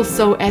 And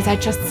also, as I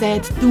just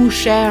said, do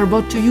share,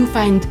 what do you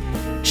find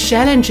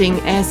challenging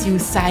as you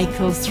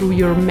cycle through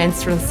your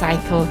menstrual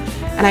cycle?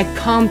 And I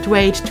can't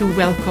wait to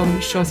welcome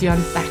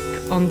Josianne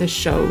back on the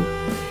show.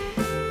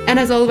 And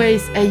as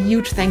always, a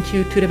huge thank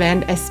you to the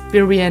band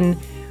Aspirian,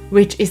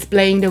 which is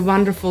playing the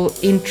wonderful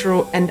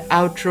intro and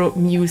outro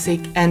music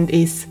and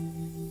is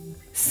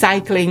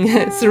cycling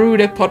through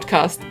the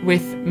podcast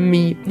with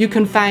me. You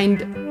can find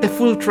the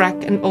full track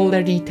and all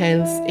their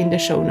details in the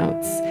show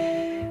notes.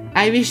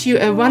 I wish you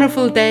a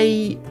wonderful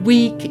day,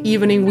 week,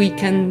 evening,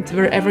 weekend,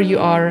 wherever you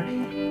are.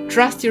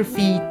 Trust your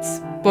feet,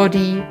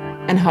 body,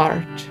 and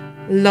heart.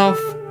 Love,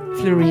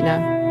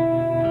 Florina.